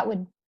that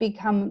would be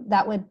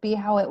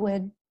how it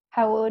would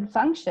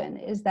function,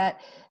 is that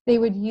they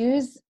would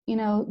use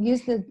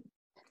the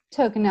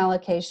token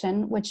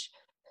allocation, which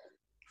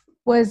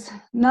was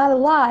not a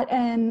lot.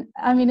 And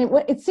I mean,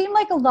 it seemed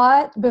like a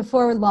lot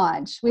before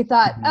launch. We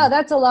thought, oh,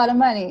 that's a lot of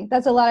money.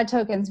 That's a lot of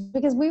tokens,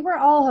 because we were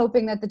all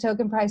hoping that the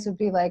token price would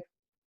be like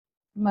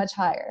much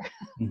higher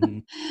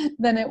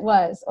than it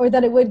was, or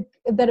that it would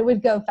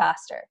go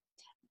faster.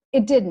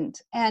 It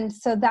didn't. And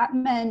so that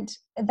meant,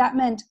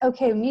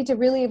 okay, we need to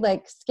really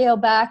like scale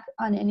back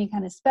on any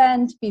kind of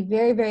spend, be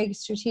very, very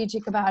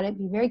strategic about it,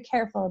 be very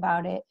careful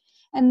about it.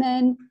 And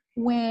then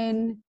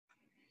when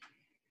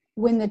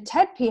the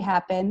TEDP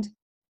happened,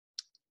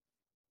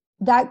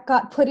 that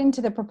got put into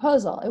the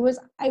proposal. It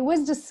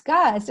was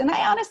discussed, and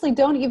I honestly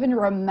don't even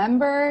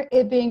remember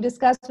it being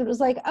discussed. It was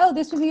like, oh,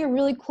 this would be a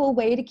really cool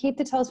way to keep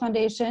the Telos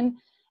Foundation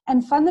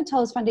and fund the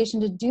Telos Foundation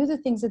to do the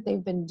things that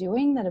they've been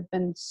doing that have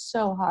been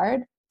so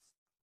hard.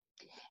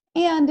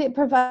 And it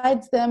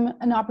provides them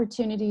an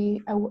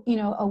opportunity,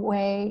 a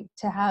way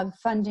to have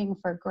funding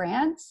for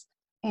grants.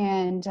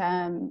 And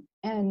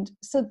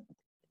so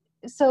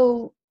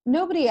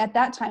nobody at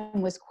that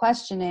time was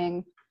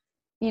questioning,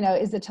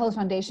 is the Telos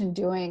Foundation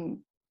doing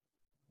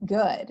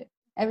good?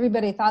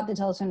 Everybody thought the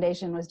Telos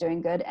Foundation was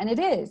doing good, and it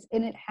is,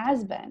 and it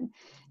has been.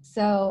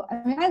 So,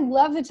 I mean, I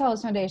love the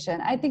Telos Foundation.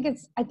 I think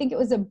it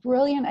was a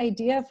brilliant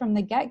idea from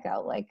the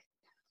get-go,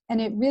 and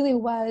it really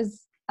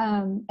was,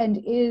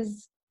 and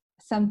is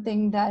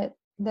something that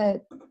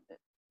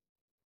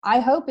I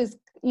hope is,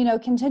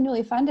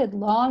 continually funded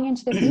long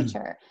into the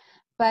future.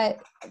 But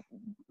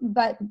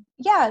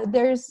yeah,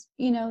 there's,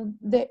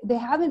 they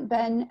haven't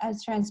been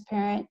as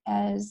transparent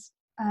as,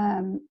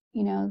 the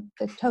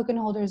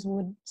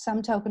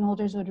some token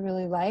holders would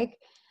really like.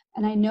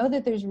 And I know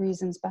that there's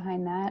reasons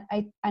behind that.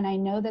 And I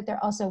know that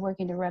they're also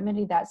working to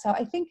remedy that. So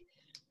I think,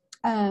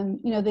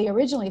 they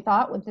originally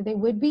thought that they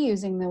would be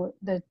using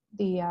the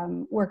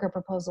worker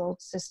proposal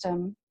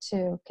system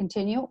to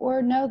continue,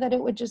 or know that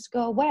it would just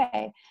go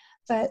away.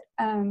 But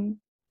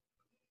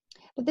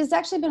this has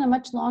actually been a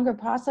much longer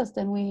process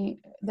than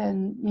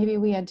maybe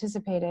we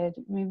anticipated.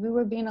 I mean, we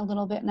were being a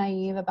little bit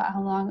naive about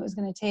how long it was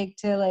going to take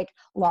to like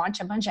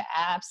launch a bunch of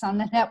apps on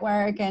the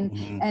network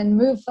and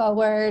move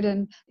forward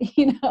and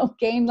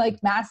gain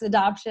like mass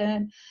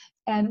adoption.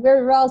 And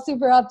we're all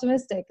super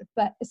optimistic.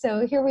 But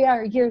so here we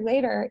are a year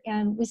later,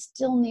 and we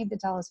still need the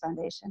Telos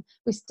Foundation.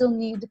 We still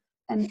need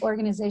an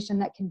organization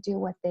that can do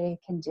what they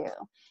can do.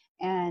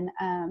 And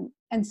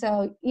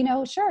so,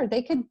 sure,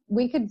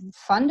 we could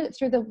fund it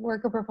through the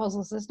worker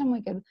proposal system.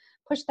 We could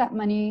push that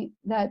money,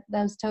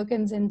 those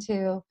tokens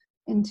into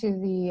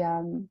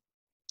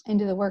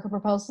the worker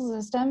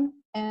proposal system,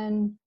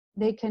 and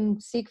they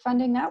can seek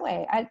funding that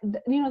way.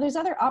 There's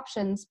other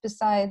options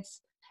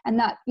besides, and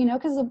that,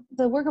 because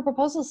the worker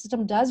proposal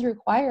system does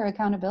require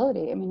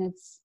accountability. I mean,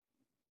 it's,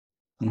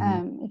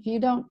 if you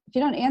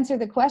don't answer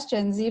the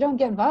questions, you don't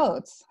get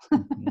votes.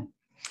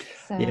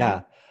 So.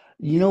 Yeah.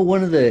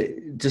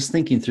 Just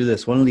thinking through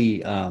this, one of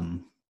the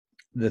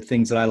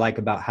things that I like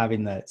about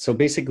having so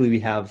basically we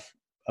have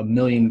 $1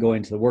 million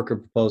going to the worker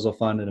proposal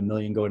fund and $1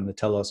 million going to the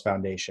Telos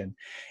Foundation.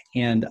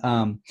 And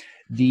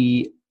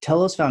the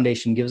Telos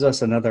Foundation gives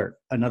us another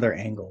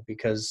angle,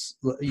 because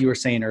you were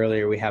saying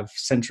earlier,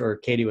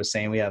 Katie was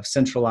saying we have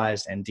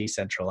centralized and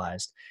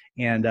decentralized.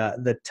 And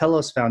the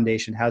Telos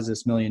Foundation has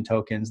this 1 million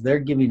tokens. They're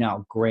giving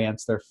out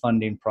grants, they're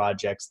funding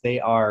projects, they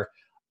are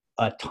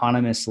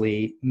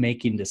autonomously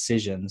making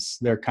decisions.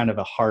 They're kind of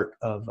a heart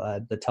of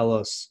the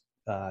Telos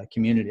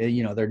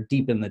community. They're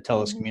deep in the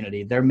Telos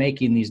community. They're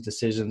making these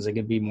decisions. They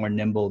can be more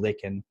nimble. They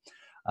can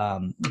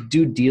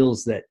do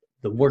deals that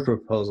the worker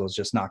proposal is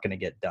just not going to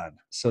get done.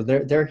 So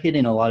they're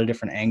hitting a lot of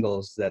different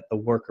angles that the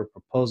worker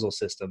proposal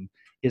system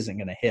isn't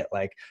going to hit.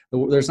 Like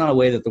there's not a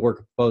way that the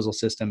worker proposal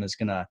system is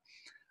going to,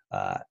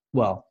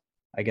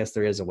 I guess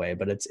there is a way,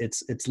 but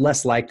it's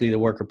less likely the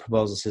worker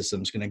proposal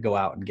system is going to go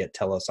out and get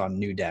Telos on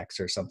new decks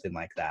or something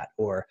like that,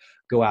 or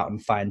go out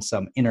and find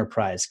some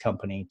enterprise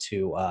company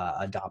to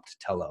adopt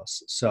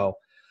Telos. So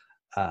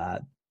I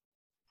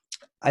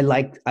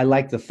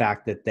like the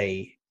fact that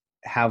they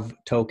have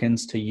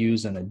tokens to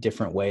use in a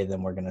different way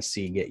than we're going to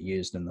see get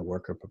used in the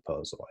worker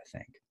proposal, I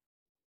think.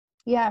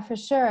 Yeah, for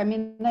sure. I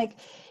mean, like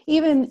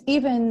even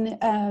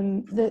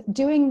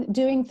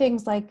doing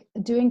things like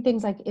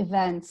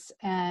events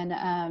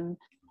and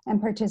and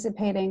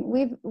participating.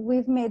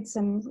 We've made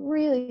some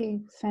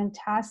really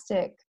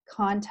fantastic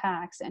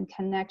contacts and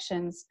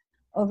connections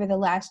over the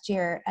last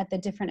year at the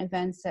different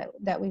events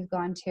that we've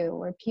gone to,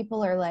 where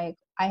people are like,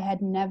 I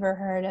had never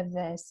heard of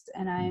this,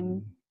 and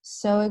I'm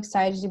so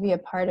excited to be a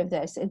part of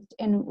this.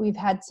 And we've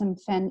had some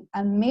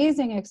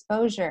amazing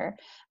exposure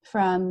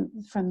from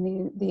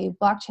the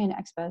blockchain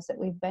expos that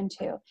we've been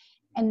to.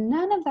 And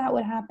none of that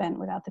would happen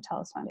without the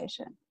Telos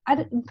Foundation.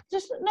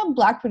 Just no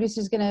block producer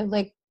is going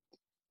to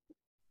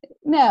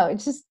no,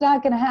 it's just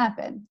not going to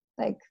happen.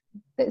 Like,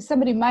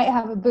 somebody might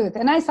have a booth.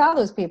 And I saw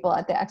those people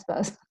at the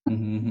expos.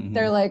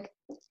 They're like,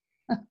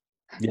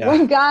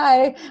 one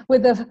guy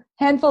with a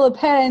handful of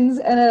pens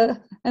and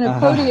a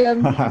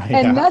podium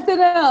and nothing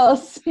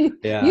else.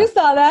 You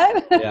saw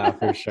that. Yeah,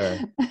 for sure.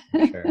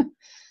 For sure.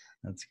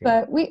 That's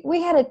great. But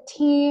we had a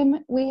team.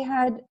 We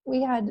had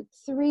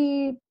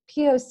 3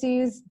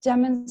 POCs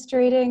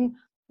demonstrating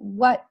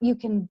what you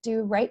can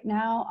do right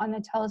now on the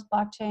Telos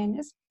blockchain.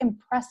 Is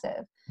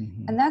impressive.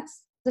 And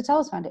that's the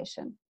Telos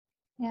Foundation.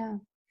 Yeah.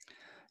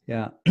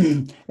 Yeah.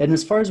 And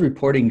as far as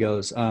reporting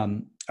goes,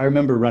 I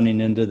remember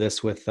running into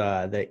this with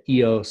the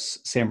EOS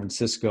San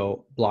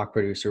Francisco block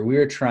producer. We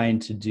were trying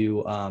to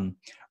do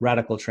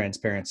radical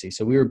transparency.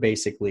 So we were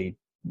basically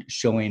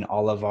showing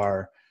all of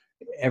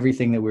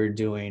everything that we were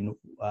doing.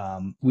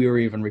 We were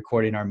even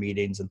recording our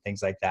meetings and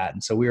things like that.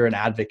 And so we were an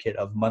advocate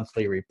of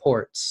monthly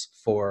reports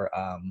for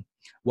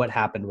what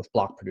happened with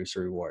block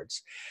producer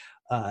rewards.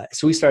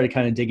 So we started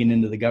kind of digging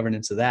into the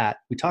governance of that.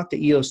 We talked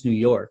to EOS New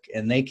York,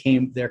 and they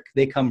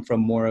come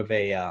from more of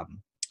a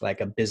like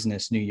a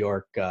business New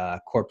York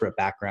corporate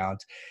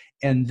background,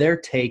 and their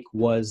take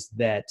was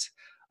that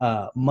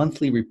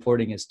monthly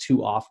reporting is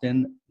too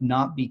often,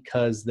 not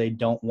because they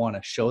don't want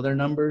to show their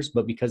numbers,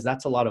 but because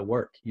that's a lot of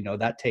work.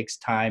 That takes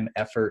time,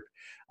 effort,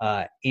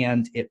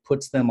 and it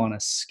puts them on a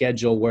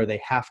schedule where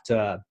they have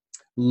to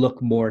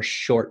look more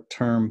short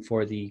term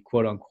for the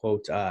quote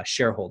unquote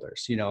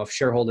shareholders. If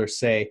shareholders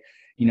say,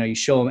 you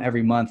show them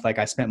every month, like,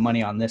 I spent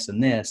money on this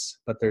and this,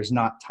 but there's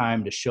not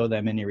time to show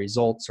them any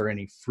results or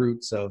any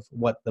fruits of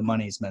what the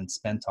money's been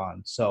spent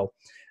on. So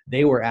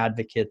they were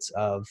advocates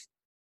of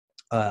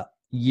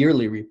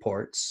yearly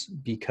reports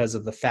because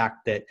of the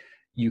fact that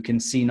you can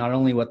see not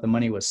only what the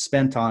money was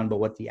spent on, but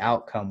what the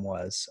outcome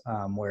was.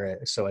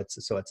 It's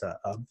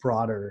a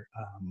broader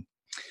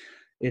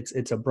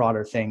it's a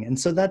broader thing. And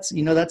so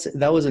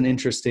that was an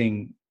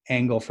interesting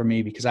angle for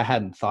me, because I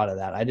hadn't thought of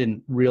that. I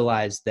didn't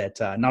realize that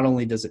not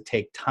only does it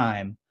take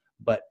time,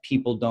 but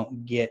people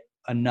don't get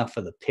enough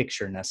of the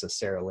picture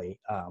necessarily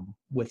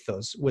with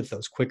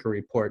those quicker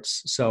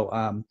reports. So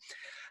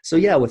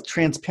yeah, with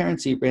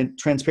transparency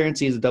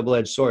is a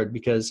double-edged sword,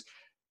 because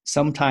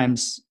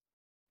sometimes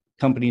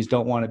companies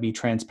don't want to be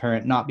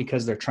transparent, not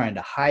because they're trying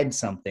to hide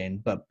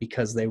something, but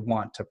because they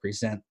want to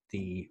present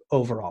the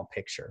overall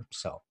picture.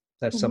 So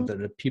that's something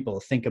that people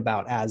think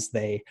about as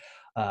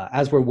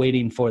we're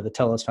waiting for the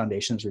Telos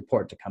Foundation's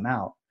report to come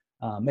out.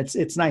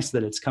 It's nice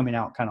that it's coming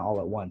out kind of all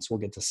at once. We'll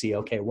get to see,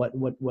 okay,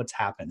 what's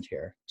happened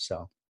here.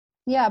 So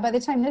yeah, by the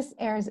time this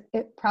airs,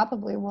 it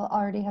probably will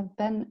already have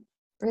been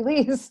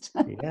released.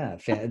 Yeah,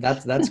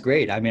 that's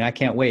great. I mean, I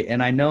can't wait.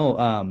 And I know,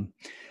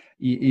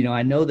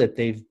 I know that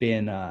they've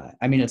been.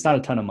 It's not a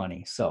ton of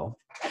money, so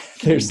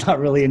there's not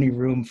really any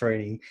room for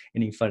any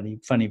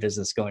funny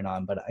business going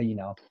on. But and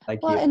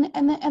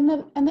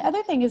the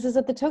other thing is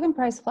that the token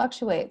price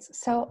fluctuates.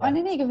 So on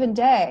any given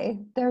day,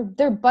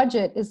 their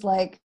budget is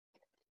like,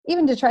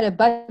 even to try to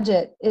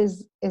budget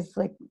is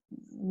like,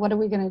 what are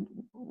we going to?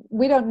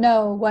 We don't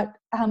know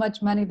how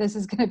much money this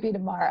is going to be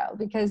tomorrow,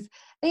 because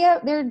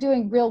they're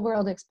doing real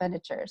world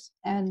expenditures,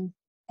 and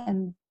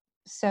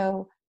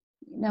so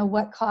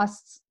what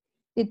costs.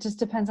 It just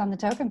depends on the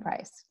token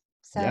price.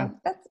 So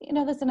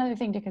that's another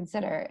thing to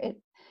consider.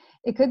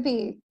 It could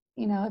be,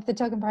 if the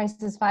token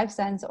price is 5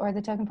 cents or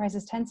the token price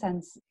is 10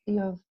 cents, you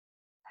have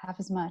half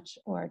as much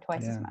or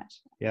twice as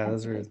much. Yeah,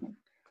 those are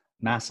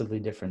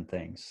massively different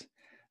things.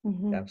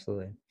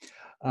 Absolutely.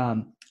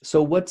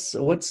 So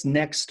what's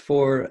next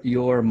for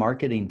your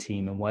marketing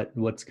team, and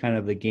what's kind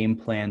of the game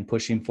plan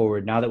pushing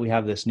forward now that we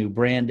have this new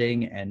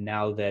branding, and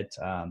now that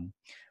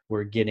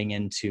we're getting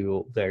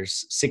into,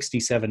 there's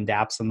 67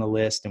 dApps on the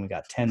list and we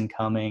got 10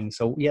 coming.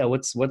 So yeah,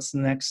 what's the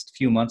next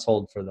few months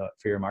hold for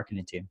your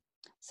marketing team?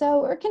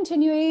 So we're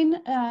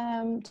continuing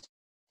to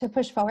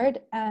push forward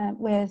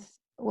with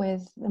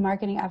the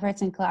marketing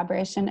efforts in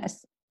collaboration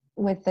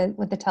with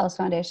the Telos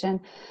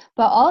Foundation.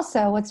 But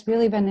also what's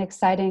really been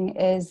exciting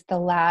is the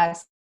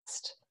last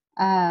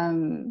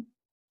month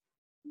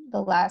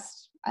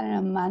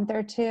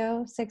or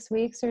two, 6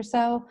 weeks or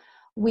so,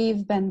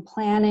 we've been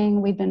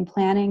planning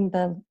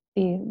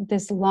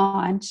this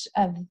launch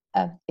of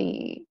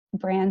the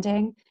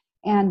branding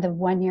and the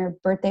 1-year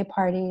birthday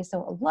party.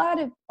 So a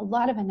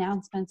lot of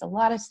announcements, a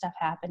lot of stuff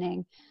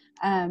happening.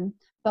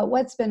 But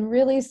what's been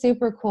really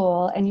super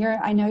cool, and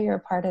I know you're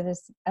a part of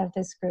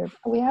this group.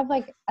 We have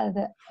like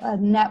a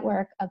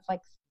network of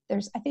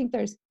there's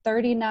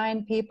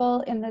 39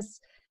 people in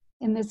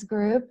this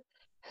group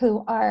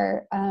who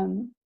are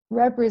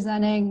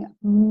representing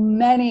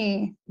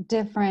many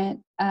different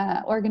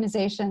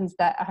organizations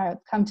that have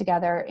come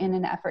together in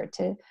an effort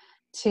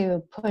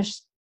to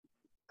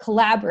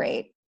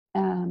collaborate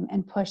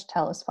and push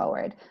Telos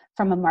forward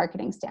from a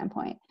marketing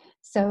standpoint.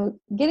 So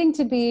getting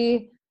to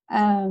be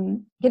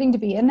in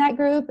that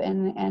group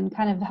and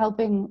kind of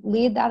helping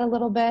lead that a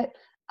little bit.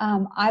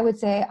 I would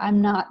say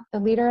I'm not the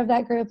leader of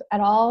that group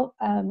at all.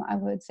 I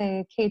would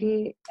say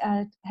Katie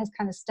has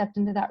kind of stepped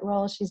into that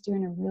role. She's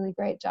doing a really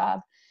great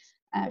job.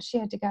 She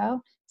had to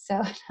go, so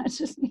not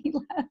just me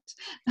left.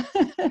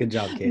 Good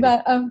job, Katie.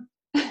 But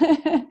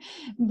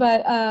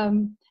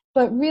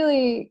but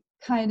really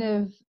kind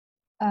of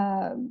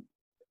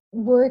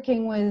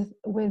working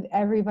with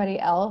everybody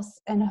else,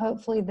 and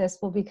hopefully this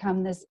will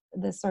become this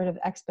sort of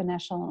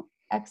exponential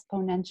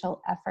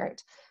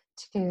effort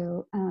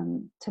to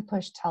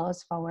push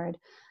Telos forward.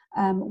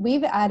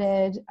 We've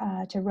added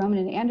to Roman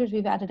and Anders.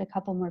 We've added a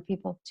couple more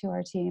people to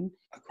our team,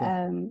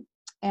 cool.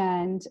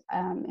 And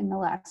in the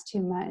last 2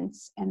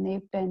 months, and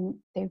they've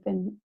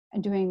been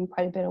doing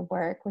quite a bit of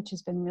work, which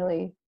has been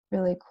really,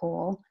 really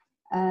cool.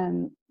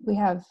 We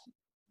have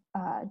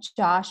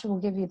Josh, will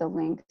give you the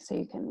link so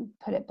you can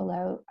put it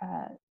below.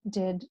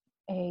 Did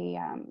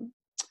the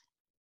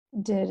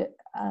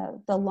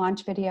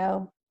launch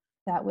video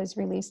that was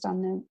released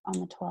on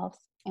the 12th,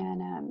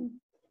 and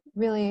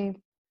really,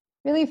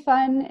 really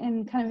fun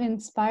and kind of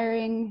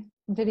inspiring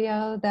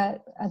video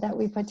that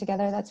we put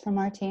together. That's from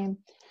our team.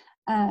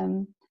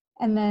 And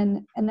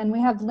then we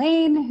have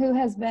Lane, who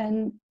has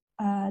been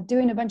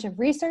doing a bunch of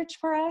research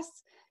for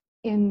us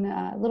in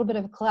a little bit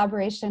of a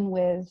collaboration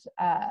with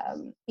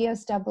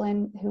EOS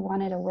Dublin, who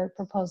wanted a work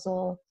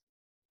proposal.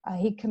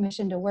 He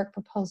commissioned a work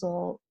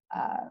proposal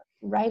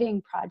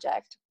writing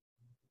project,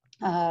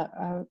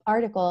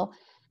 article,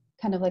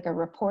 kind of like a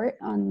report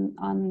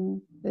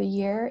on the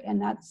year,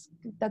 and that's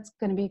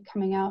going to be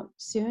coming out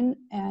soon.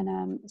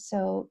 And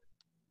so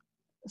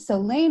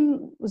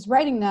Lane was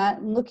writing that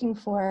and looking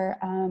for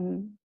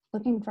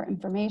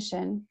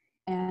information,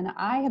 and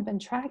I have been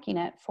tracking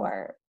it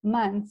for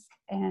months,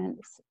 and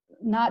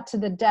not to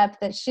the depth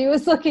that she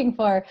was looking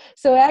for.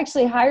 So I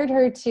actually hired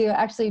her to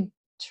actually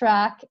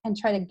track and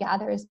try to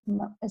gather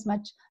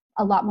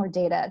a lot more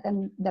data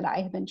than that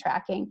I have been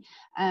tracking,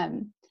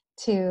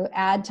 to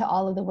add to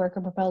all of the worker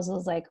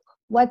proposals, like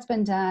what's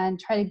been done,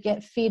 try to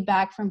get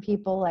feedback from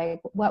people, like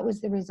what was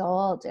the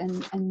result,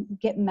 and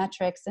get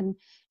metrics, and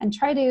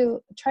try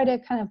to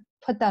kind of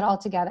put that all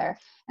together.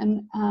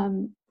 And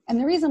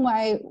the reason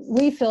why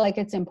we feel like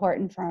it's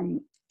important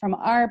from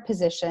our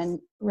position,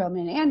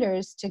 Roman and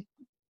Anders, to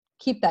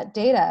keep that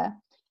data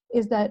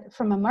is that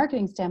from a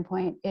marketing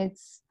standpoint,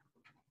 it's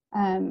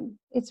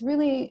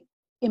really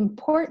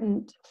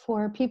important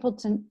for people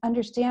to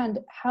understand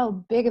how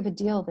big of a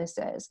deal this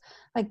is.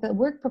 Like the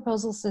work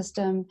proposal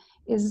system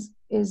is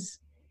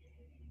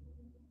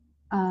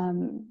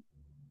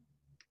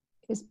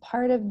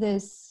part of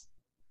this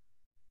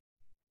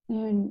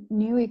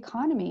new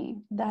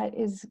economy that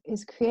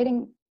is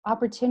creating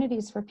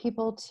opportunities for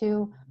people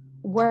to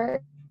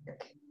work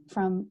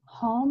from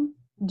home,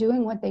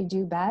 doing what they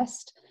do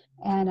best,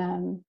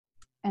 and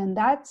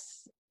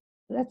that's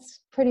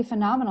pretty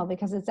phenomenal,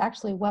 because it's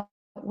actually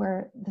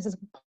this is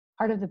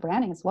part of the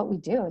branding. It's what we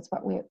do.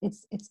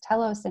 It's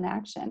Telos in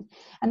action,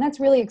 and that's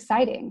really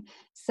exciting.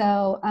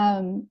 So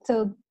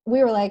so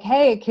we were like,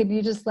 hey, could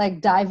you just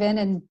like dive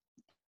in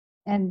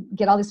and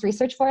get all this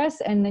research for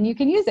us, and then you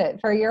can use it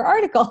for your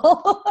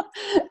article.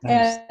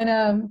 Nice. And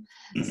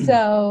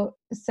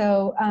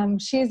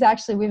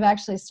we've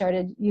actually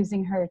started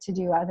using her to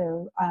do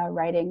other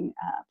writing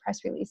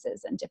press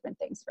releases and different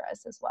things for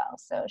us as well.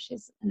 So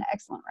she's an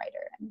excellent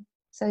writer, and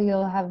so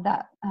you'll have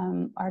that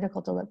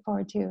article to look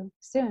forward to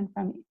soon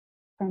from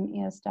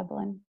EOS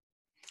Dublin.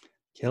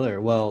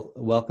 Killer. Well,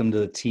 welcome to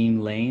the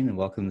team, Lane, and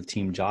welcome to the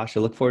team, Josh. I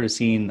look forward to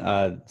seeing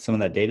some of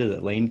that data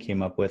that Lane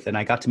came up with. And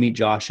I got to meet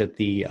Josh at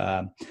the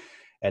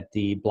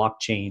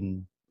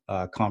blockchain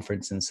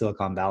conference in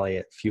Silicon Valley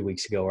a few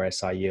weeks ago, where I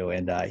saw you.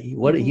 And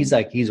he's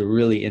like, he's a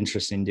really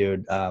interesting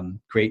dude.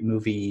 Great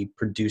movie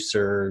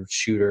producer,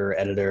 shooter,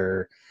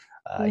 editor.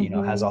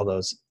 Has all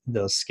those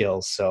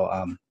skills. So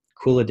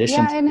cool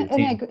addition. Yeah,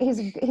 and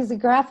he's a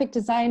graphic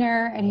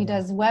designer, and he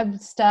does web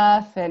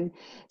stuff, and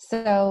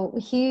so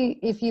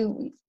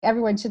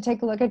everyone should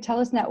take a look at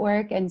Telos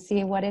Network and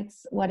see what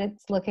it's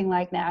looking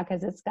like now,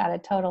 because it's got a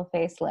total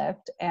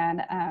facelift,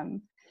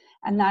 and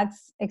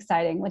that's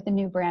exciting with the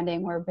new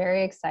branding. We're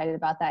very excited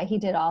about that. He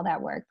did all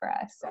that work for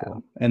us. So.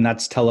 Cool. And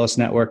that's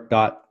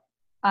telosnetwork.io.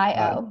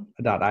 .io.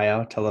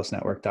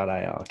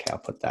 telosnetwork.io. Okay, I'll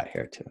put that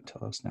here too.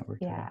 Telos Network.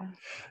 Yeah.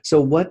 So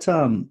what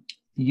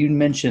you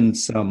mentioned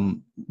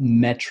some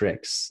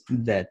metrics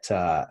that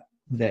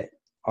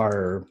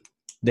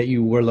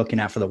you were looking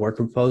at for the work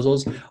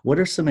proposals. What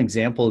are some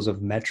examples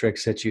of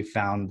metrics that you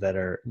found that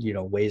are,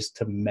 ways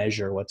to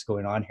measure what's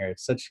going on here?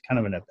 It's such kind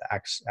of an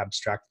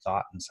abstract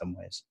thought in some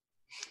ways.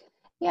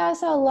 Yeah,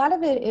 so a lot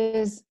of it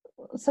is,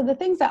 so the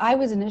things that I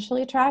was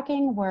initially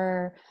tracking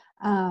were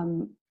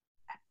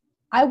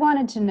I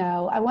wanted to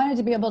know, I wanted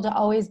to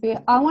always be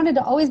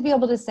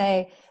able to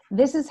say,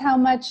 this is how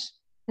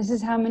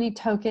many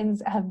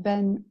tokens have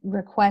been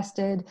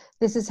requested.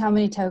 This is how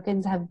many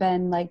tokens have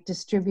been like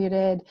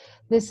distributed.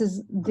 This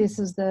is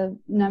the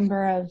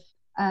number of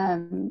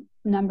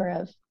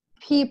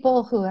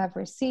people who have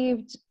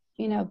received,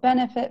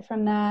 benefit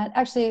from that.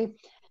 Actually,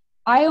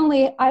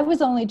 I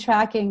was only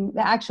tracking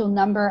the actual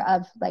number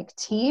of like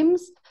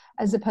teams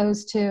as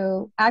opposed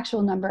to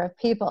actual number of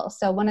people.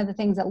 So one of the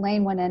things that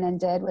Lane went in and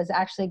did was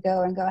actually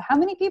go, how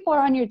many people are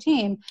on your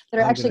team that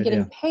are actually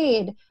getting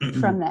paid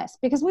from this?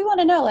 Because we want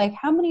to know, like,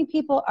 how many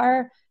people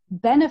are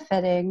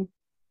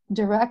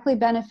directly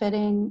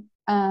benefiting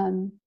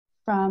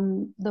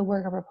from the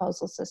worker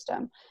proposal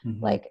system.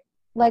 Mm-hmm.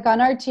 Like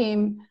on our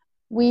team,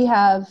 we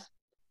have,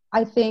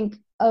 I think,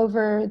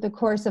 over the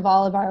course of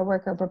all of our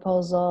worker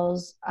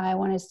proposals, I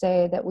want to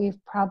say that we've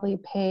probably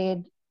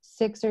paid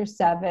 6 or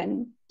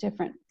 7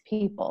 different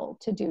people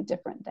to do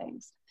different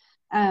things.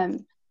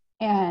 And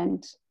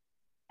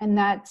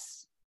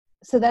that's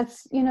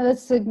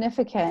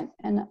significant.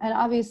 And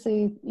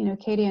obviously,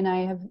 Katie and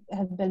I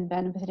have been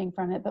benefiting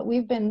from it, but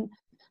we've been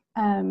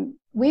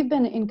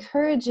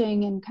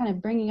encouraging and kind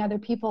of bringing other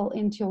people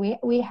into,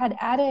 we've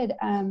added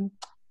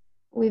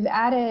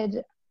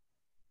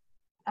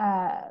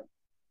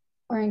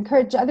or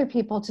encourage other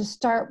people to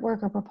start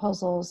worker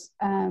proposals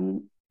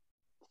and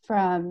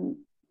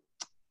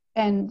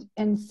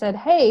said,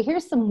 hey,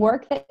 here's some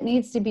work that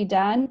needs to be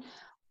done.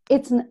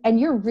 And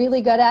you're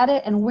really good at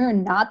it and we're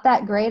not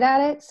that great at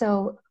it.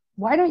 So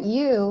why don't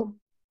you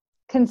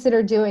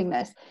consider doing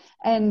this?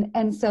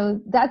 And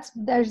so there's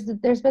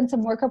been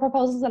some worker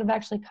proposals that have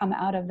actually come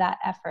out of that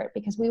effort,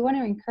 because we want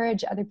to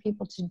encourage other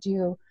people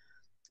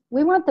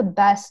we want the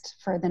best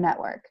for the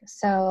network.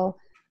 So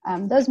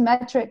those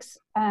metrics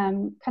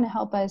kind of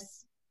help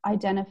us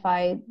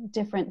identify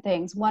different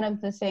things. One of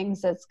the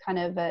things that's kind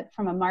of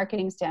from a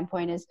marketing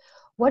standpoint is,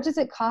 what does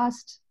it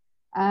cost?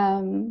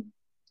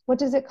 What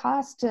does it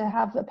cost to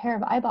have a pair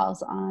of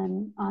eyeballs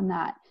on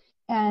that?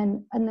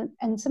 And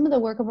some of the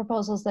worker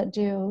proposals that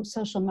do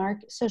social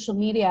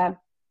media,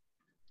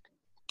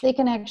 they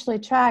can actually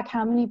track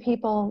how many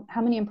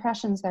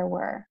impressions there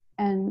were,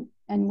 and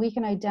we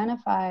can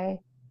identify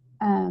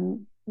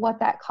what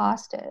that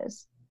cost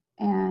is,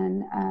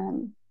 and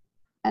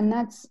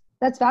that's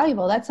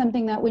valuable. That's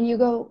something that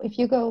if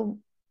you go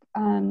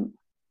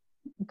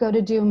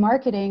to do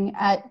marketing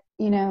at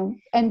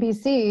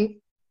NBC,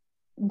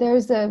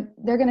 they're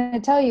going to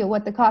tell you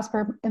what the cost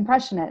per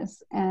impression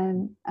is,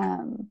 and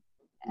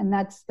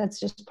that's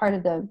just part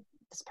of the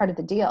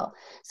deal.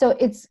 So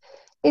it's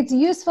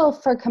useful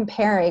for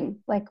comparing,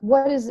 like,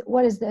 what is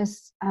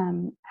this?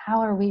 How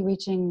are we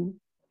reaching?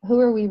 Who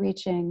are we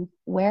reaching?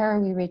 Where are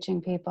we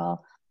reaching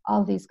people?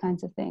 All these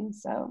kinds of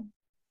things. So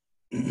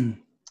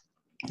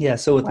yeah.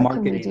 So with what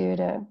marketing, can we do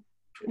to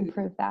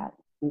improve that?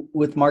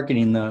 With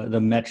marketing,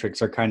 the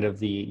metrics are kind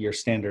of your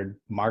standard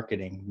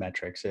marketing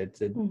metrics.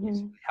 It's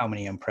Mm-hmm. how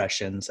many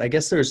impressions. I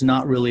guess there's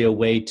not really a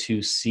way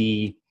to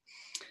see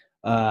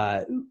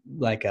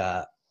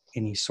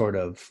any sort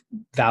of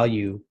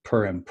value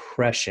per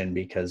impression,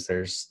 because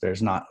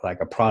there's not like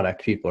a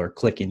product people are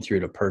clicking through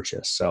to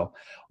purchase. So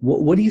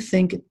what do you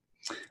think?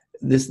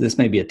 This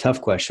may be a tough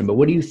question, but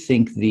what do you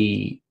think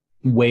the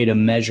way to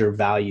measure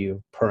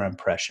value per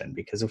impression?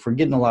 Because if we're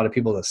getting a lot of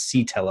people to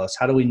see Telos,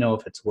 how do we know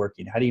if it's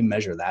working? How do you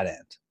measure that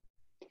end?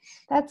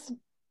 That's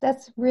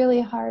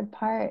really hard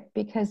part,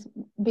 because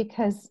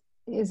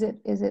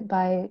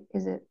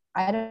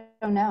I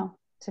don't know,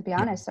 to be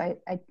honest.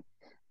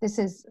 This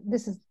is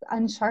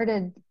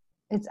uncharted.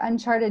 It's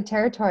uncharted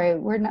territory.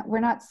 We're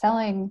not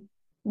selling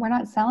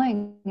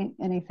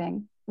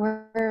anything.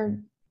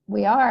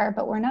 We are,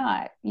 but we're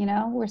not,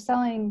 we're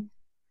selling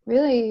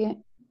really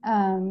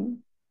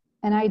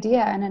an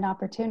idea and an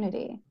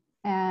opportunity,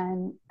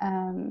 and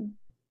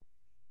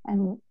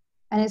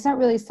it's not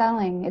really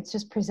selling, it's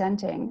just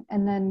presenting.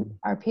 And then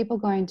are people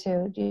going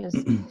to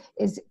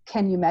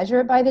can you measure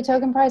it by the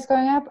token price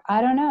going up?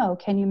 I don't know.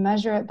 Can you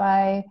measure it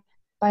by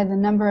the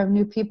number of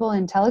new people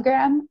in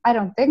Telegram? I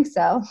don't think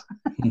so.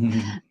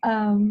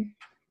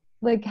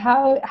 Like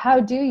how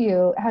do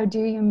you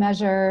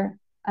measure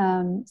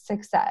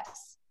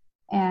success?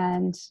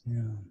 And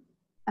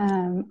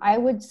I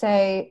would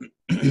say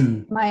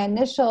my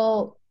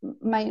initial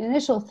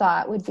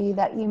thought would be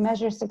that you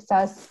measure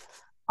success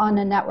on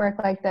a network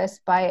like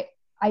this by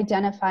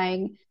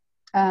identifying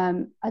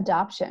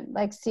adoption,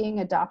 like seeing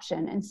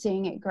adoption and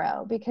seeing it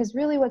grow. Because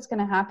really what's going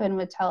to happen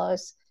with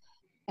Telos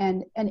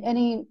and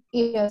any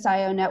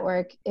EOS.IO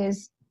network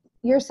is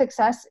your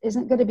success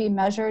isn't going to be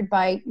measured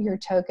by your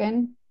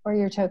token or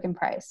your token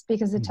price,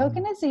 because the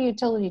token is a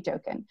utility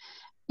token.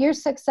 Your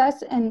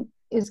success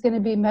is going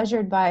to be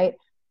measured by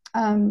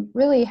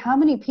really how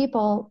many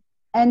people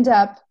end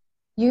up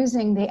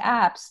using the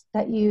apps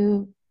that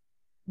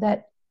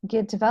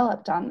get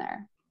developed on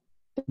there,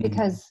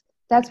 because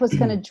that's what's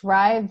going to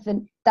drive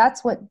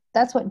that's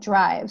what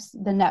drives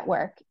the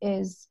network,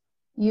 is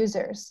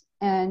users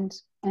and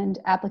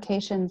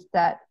applications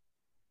that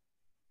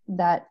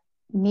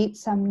meet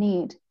some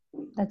need.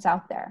 that's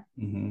out there.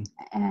 Mm-hmm.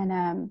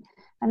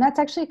 And that's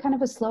actually kind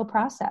of a slow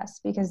process,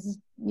 because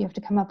you have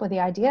to come up with the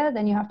idea,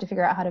 then you have to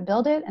figure out how to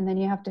build it, and then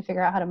you have to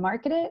figure out how to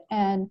market it.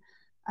 And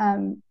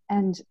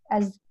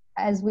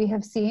as we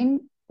have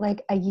seen,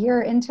 like a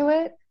year into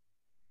it,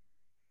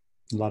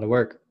 A lot of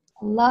work.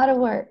 a lot of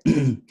work.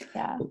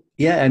 Yeah.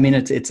 Yeah, I mean,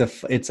 it's a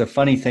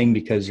funny thing,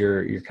 because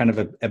you're kind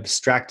of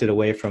abstracted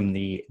away from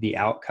the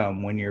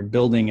outcome when you're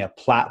building a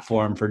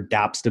platform for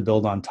dApps to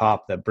build on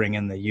top that bring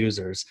in the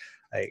users.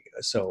 Like,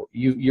 so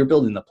you're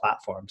building the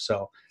platform.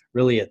 So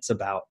really, it's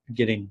about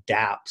getting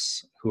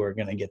dApps who are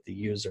going to get the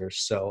users.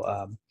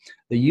 So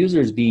the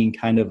users being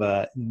kind of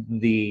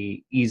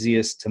the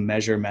easiest to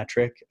measure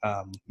metric.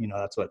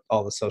 That's what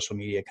all the social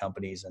media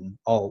companies and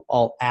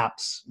all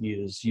apps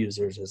use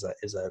users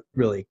as a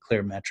really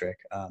clear metric.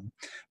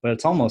 But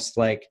it's almost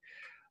like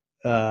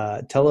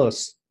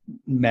Telos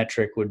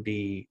metric would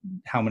be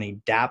how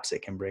many dApps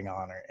it can bring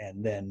on,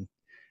 and then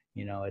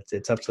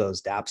it's up to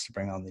those dApps to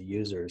bring on the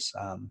users.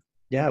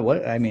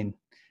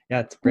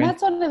 It's and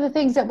that's one of the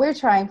things that we're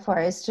trying for,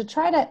 is to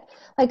try to,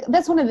 like,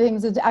 that's one of the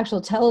things that the actual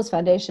Telos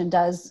Foundation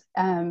does,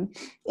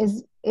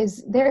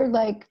 is they're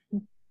like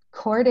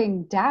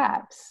courting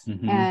dApps.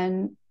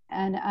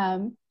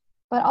 Mm-hmm.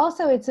 But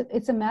also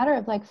it's a matter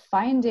of like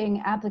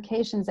finding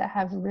applications that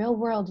have real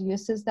world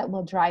uses that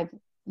will drive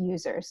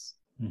users.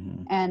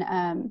 Mm-hmm.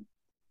 And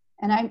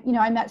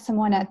I met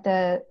someone at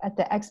the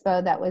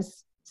expo that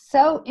was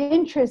so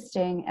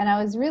interesting, and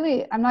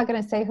I'm not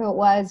going to say who it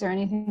was or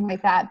anything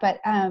like that,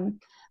 but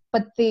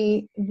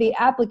the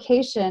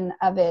application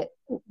of it,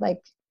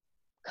 like,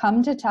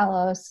 come to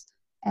Telos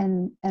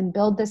and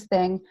build this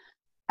thing,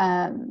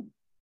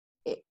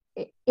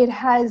 it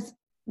has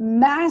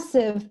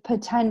massive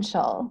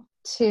potential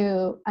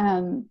to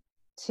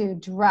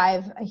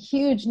drive a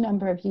huge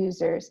number of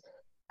users,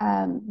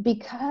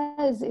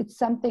 because it's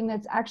something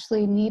that's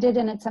actually needed,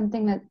 and it's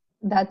something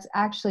that's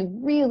actually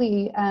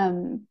really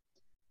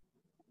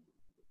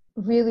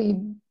really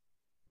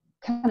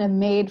kind of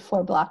made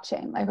for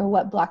blockchain, like, or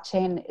what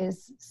blockchain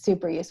is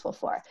super useful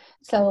for.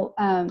 So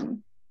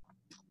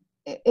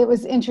it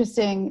was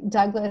interesting.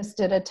 Douglas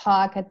did a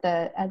talk at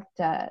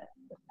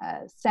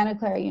Santa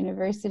Clara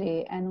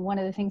University, and one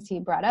of the things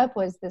he brought up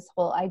was this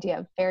whole idea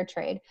of fair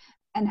trade.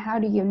 And how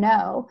do you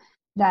know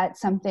that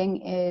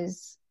something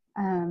is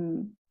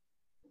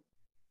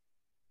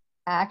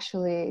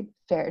actually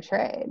fair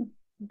trade?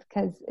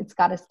 Because it's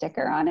got a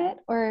sticker on it,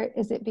 or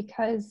is it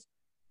because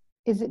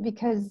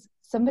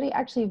somebody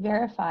actually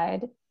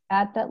verified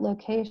at that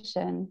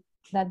location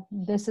that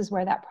this is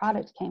where that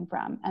product came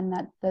from, and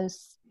that the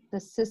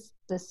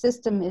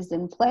system is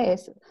in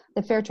place,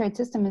 the fair trade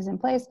system is in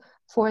place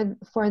for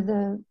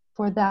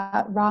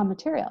that raw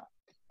material.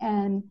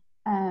 And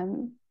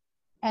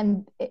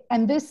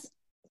this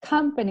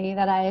company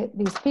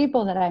these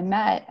people that I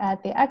met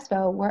at the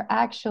expo were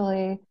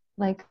actually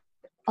like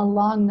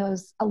along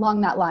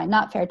that line,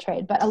 not fair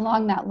trade, but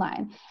along that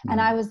line. Mm-hmm.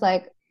 And I was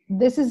like,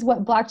 this is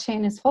what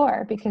blockchain is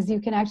for, because you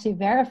can actually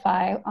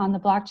verify on the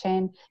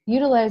blockchain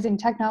utilizing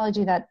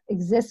technology that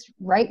exists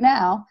right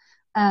now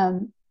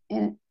on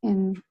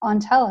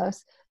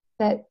Telos,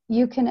 that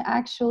you can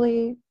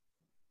actually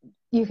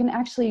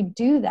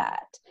do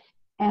that.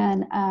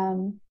 And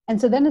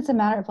so then it's a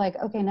matter of like,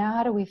 okay, now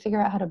how do we figure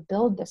out how to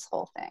build this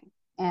whole thing?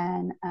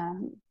 And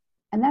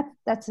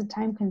that's a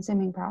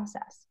time-consuming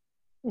process.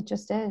 It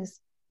just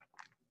is.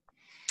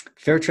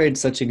 Fair trade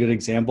is such a good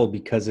example,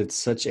 because it's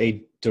such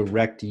a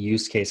direct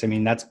use case. I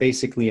mean, that's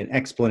basically an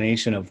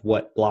explanation of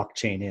what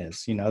blockchain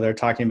is. They're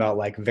talking about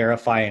like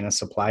verifying a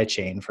supply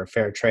chain for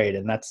fair trade,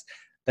 and that's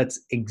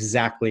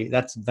exactly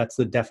that's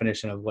the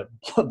definition of what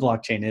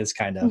blockchain is,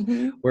 kind of.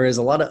 Mm-hmm. Whereas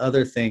a lot of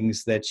other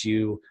things that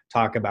you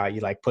talk about,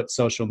 you like put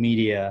social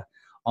media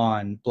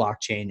on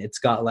blockchain, it's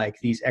got like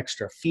these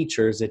extra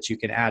features that you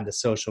can add to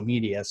social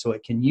media so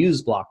it can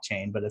use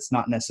blockchain, but it's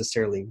not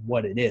necessarily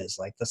what it is.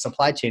 Like the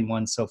supply chain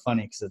one's so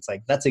funny, because it's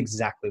like that's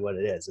exactly what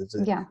it is.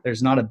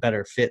 There's not a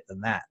better fit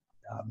than that.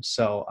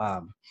 So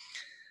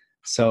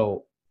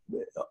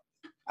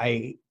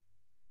I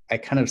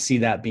kind of see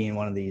that being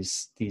one of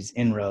these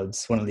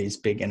inroads, one of these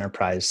big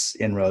enterprise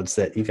inroads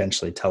that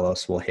eventually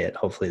Telos will hit.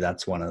 Hopefully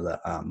that's one of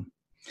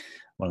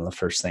the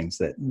first things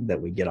that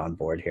we get on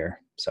board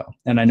here. So,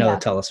 and I know the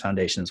Telos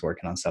Foundation is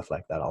working on stuff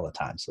like that all the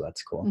time. So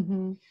that's cool.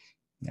 Mm-hmm.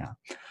 Yeah.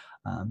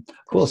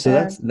 Cool.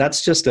 Sure. So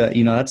that's just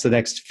that's the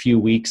next few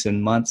weeks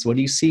and months. What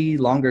do you see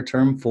longer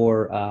term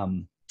for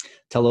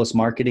Telos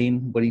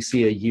marketing? What do you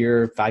see a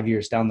year, 5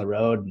 years down the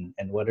road?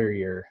 And what are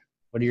your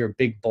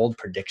big, bold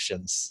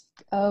predictions?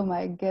 Oh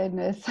my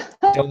goodness.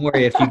 Don't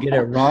worry. If you get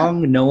it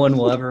wrong, no one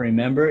will ever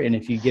remember. And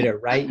if you get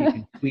it right, you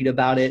can tweet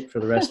about it for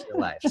the rest of your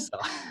life. So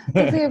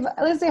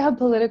let's see how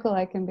political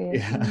I can be.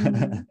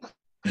 Yeah.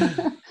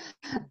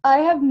 I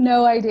have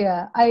no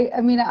idea.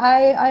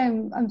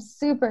 I'm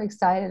super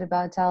excited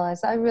about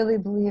Telos. I really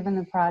believe in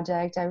the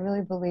project. I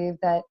really believe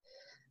that,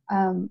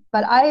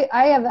 but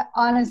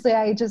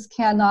I just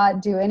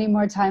cannot do any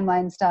more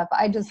timeline stuff.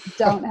 I just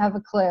don't have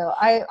a clue.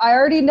 I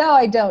already know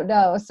I don't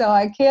know, so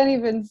I can't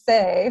even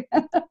say.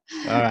 All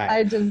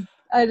right.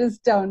 I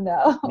just don't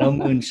know. No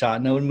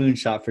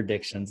moonshot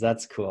predictions.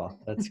 That's cool.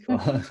 That's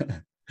cool.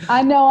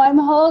 I know I'm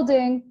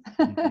holding.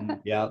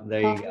 Yeah,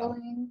 there you go.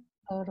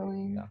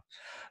 Totally. Yeah.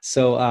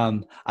 So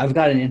I've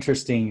got an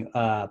interesting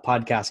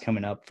podcast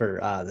coming up for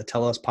the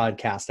Telos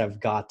podcast. I've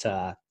got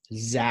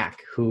Zach,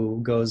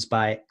 who goes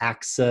by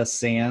Axa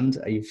Sand.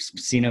 You've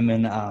seen him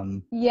in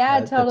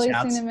Yeah, the totally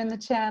chats seen him in the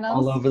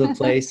channels. all over the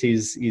place.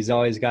 He's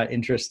always got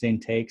interesting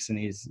takes and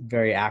he's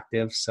very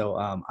active. So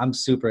I'm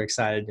super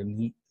excited to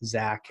meet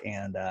Zach,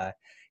 and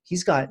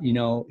he's got,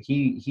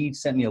 he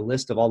sent me a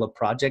list of all the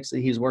projects that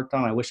he's worked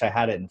on. I wish I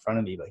had it in front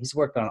of me, but he's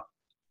worked on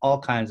all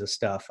kinds of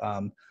stuff.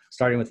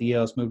 Starting with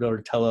EOS, moved over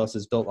to Telos,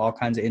 has built all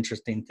kinds of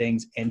interesting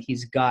things, and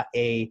he's got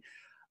I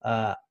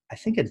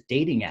think a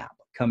dating app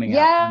coming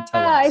out on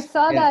Telos. I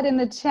saw that in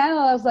the channel.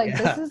 I was like,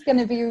 this Yeah. is going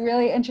to be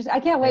really interesting.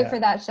 I can't wait for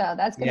that show.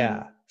 That's going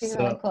to be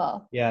really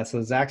cool. Yeah,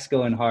 so Zach's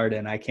going hard,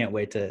 and I can't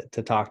wait to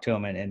talk to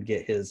him and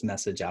get his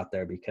message out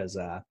there, because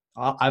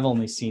I've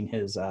only seen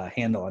his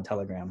handle on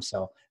Telegram.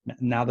 So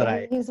now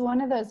that he's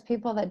one of those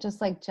people that just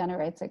like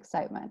generates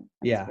excitement.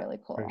 That's really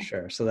cool. For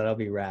sure. So that'll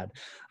be rad.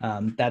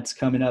 That's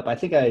coming up. I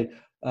think I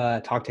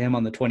talked to him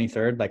on the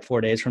 23rd, like 4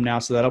 days from now.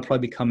 So that'll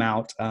probably come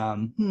out.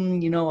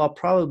 I'll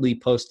probably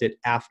post it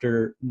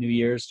after New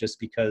Year's, just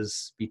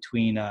because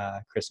between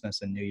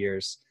Christmas and New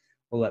Year's,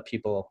 we'll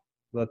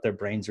let their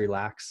brains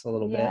relax a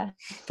little bit.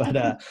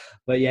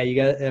 But yeah, you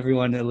got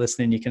everyone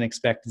listening. You can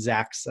expect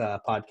Zach's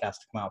podcast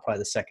to come out probably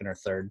the second or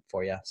third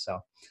for you. So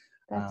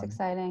that's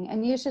exciting.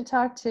 And you should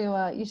talk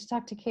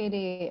to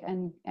Katie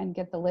and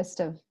get the list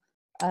of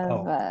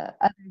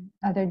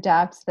other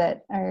DAPs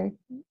that are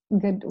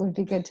good, would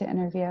be good to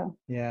interview.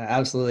 Yeah,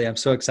 absolutely. I'm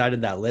so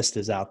excited that list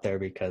is out there,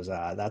 because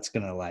that's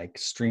going to like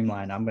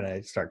streamline. I'm going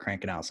to start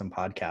cranking out some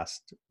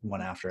podcasts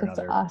one after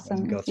another. That's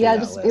awesome. Go through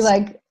Just list. Be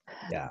like,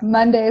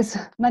 Mondays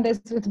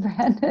with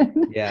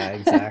Brandon. Yeah,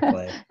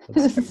 exactly.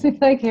 Just be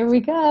like, here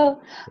we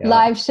go. Yep.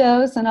 Live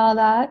shows and all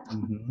that.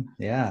 Mm-hmm.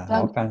 Yeah.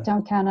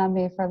 Don't count on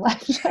me for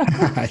live shows.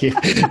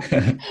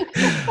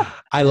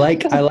 I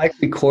like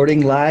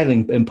recording live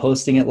and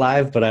posting it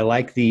live, but I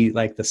like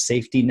the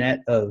safety net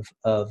of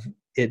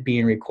it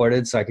being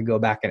recorded, so I could go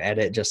back and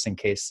edit just in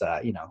case,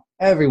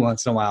 every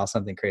once in a while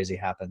something crazy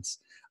happens.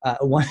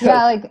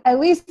 Like at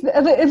least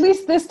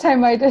this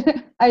time I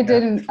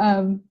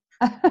didn't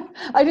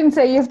I didn't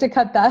say you have to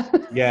cut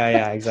that.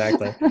 Yeah,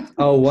 exactly.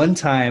 Oh, one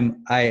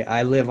time I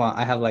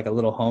have like a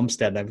little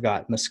homestead. I've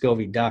got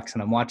Muscovy ducks,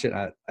 and I'm watching.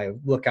 I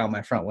look out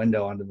my front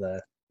window onto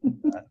the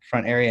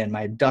front area, and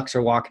my ducks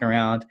are walking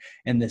around,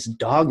 and this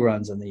dog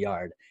runs in the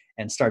yard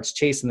and starts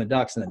chasing the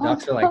ducks, and the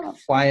ducks are like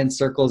flying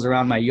circles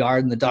around my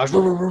yard, and the dogs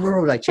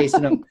like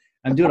chasing them.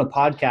 I'm doing a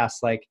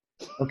podcast, like,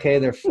 okay,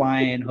 they're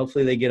flying.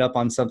 Hopefully they get up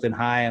on something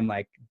high. I'm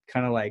like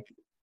kind of like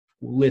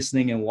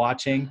listening and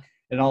watching,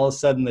 and all of a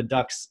sudden the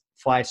ducks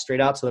fly straight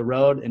out to the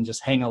road and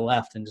just hang a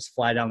left and just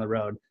fly down the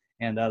road.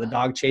 And the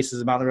dog chases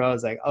them out the road. I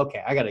was like,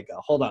 okay, I got to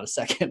go. Hold on a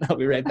second. I'll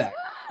be right back.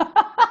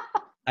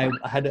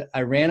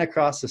 I ran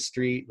across the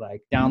street,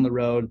 like down the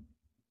road.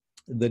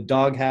 The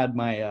dog had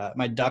my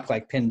duck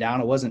like pinned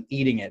down. It wasn't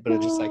eating it, but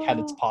it just like had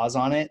its paws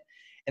on it.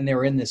 And they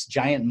were in this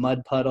giant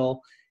mud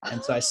puddle.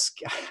 And so I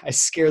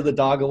scared the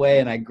dog away,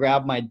 and I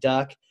grabbed my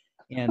duck.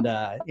 And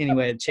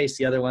anyway, I chased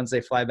the other ones.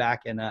 They fly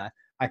back, and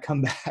I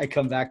come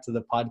back to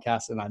the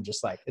podcast, and I'm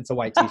just like, it's a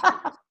white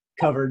t-shirt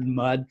covered in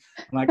mud.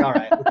 I'm like, all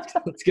right,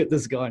 let's get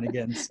this going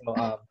again.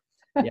 So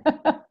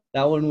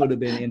that one would have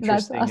been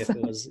interesting. Awesome. If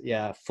it was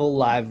full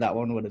live. That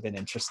one would have been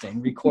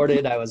interesting.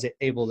 Recorded, I was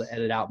able to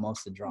edit out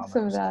most of the drama.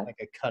 So like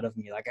a cut of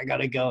me, like I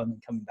gotta go, and then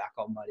coming back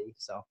all muddy.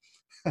 So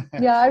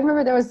I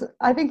remember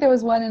I think there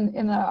was one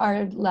in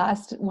our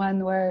last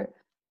one where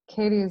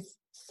Katie's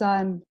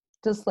son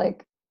just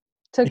like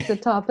took the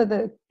top of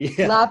the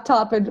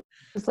laptop and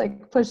just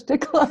like pushed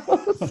it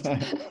closed.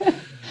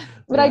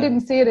 But I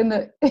didn't see it in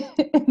the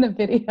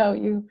video.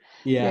 You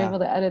were able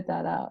to edit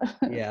that out.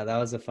 Yeah, that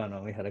was a fun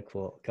one. We had a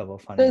couple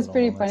of fun. It was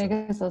pretty funny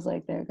because I was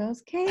like, there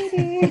goes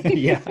Katie.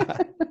 Yeah.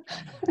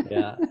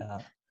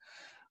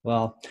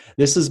 Well,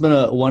 this has been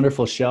a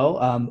wonderful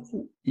show.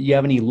 You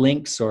have any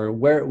links, or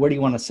where do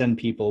you want to send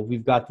people?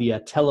 We've got the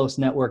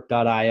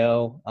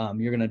telosnetwork.io.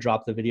 You're going to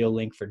drop the video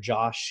link for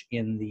Josh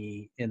in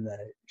the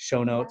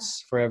show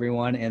notes for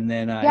everyone. And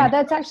then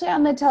that's actually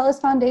on the Telos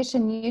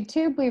Foundation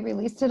YouTube. We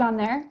released it on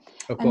there.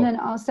 Oh, cool. And then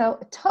also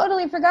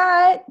totally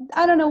forgot,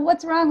 I don't know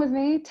what's wrong with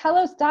me,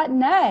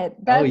 telos.net.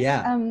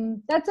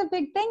 That's a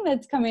big thing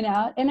that's coming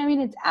out. And I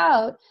mean, it's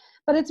out,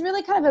 but it's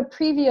really kind of a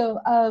preview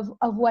of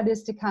what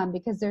is to come,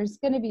 because there's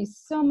going to be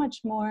so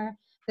much more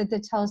that the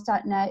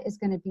telos.net is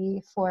going to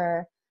be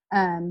for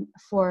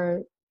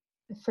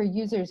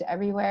users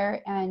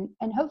everywhere. And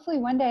hopefully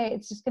one day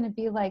it's just going to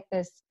be like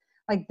this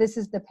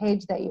is the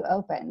page that you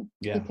open,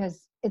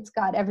 because it's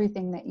got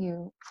everything that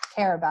you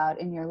care about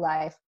in your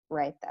life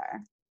right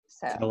there.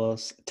 So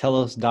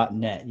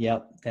Telos.net.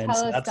 Yep. And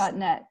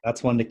Telos.net.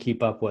 That's one to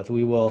keep up with.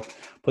 We will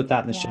put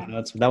that in the show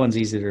notes. That one's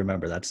easy to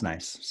remember. That's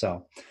nice.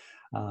 So,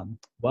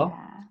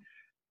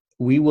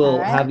 We will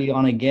All have right. you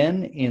on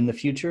again in the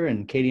future,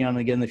 and Katie on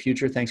again in the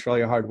future. Thanks for all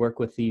your hard work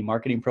with the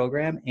marketing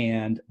program.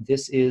 And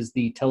this is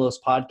the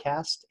Telos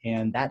podcast,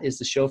 and that is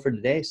the show for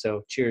today.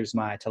 So cheers,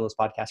 my Telos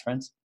podcast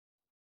friends.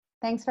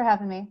 Thanks for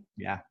having me.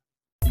 Yeah.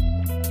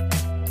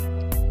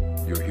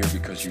 You're here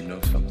because you know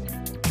something.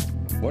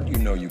 What you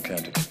know you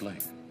can't explain.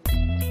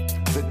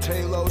 The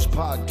Telos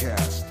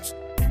Podcast.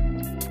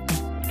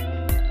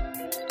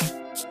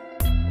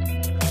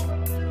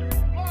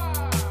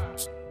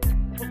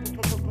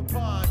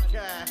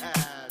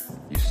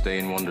 You stay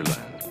in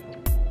Wonderland,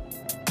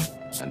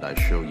 and I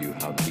show you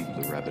how deep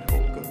the rabbit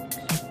hole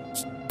goes.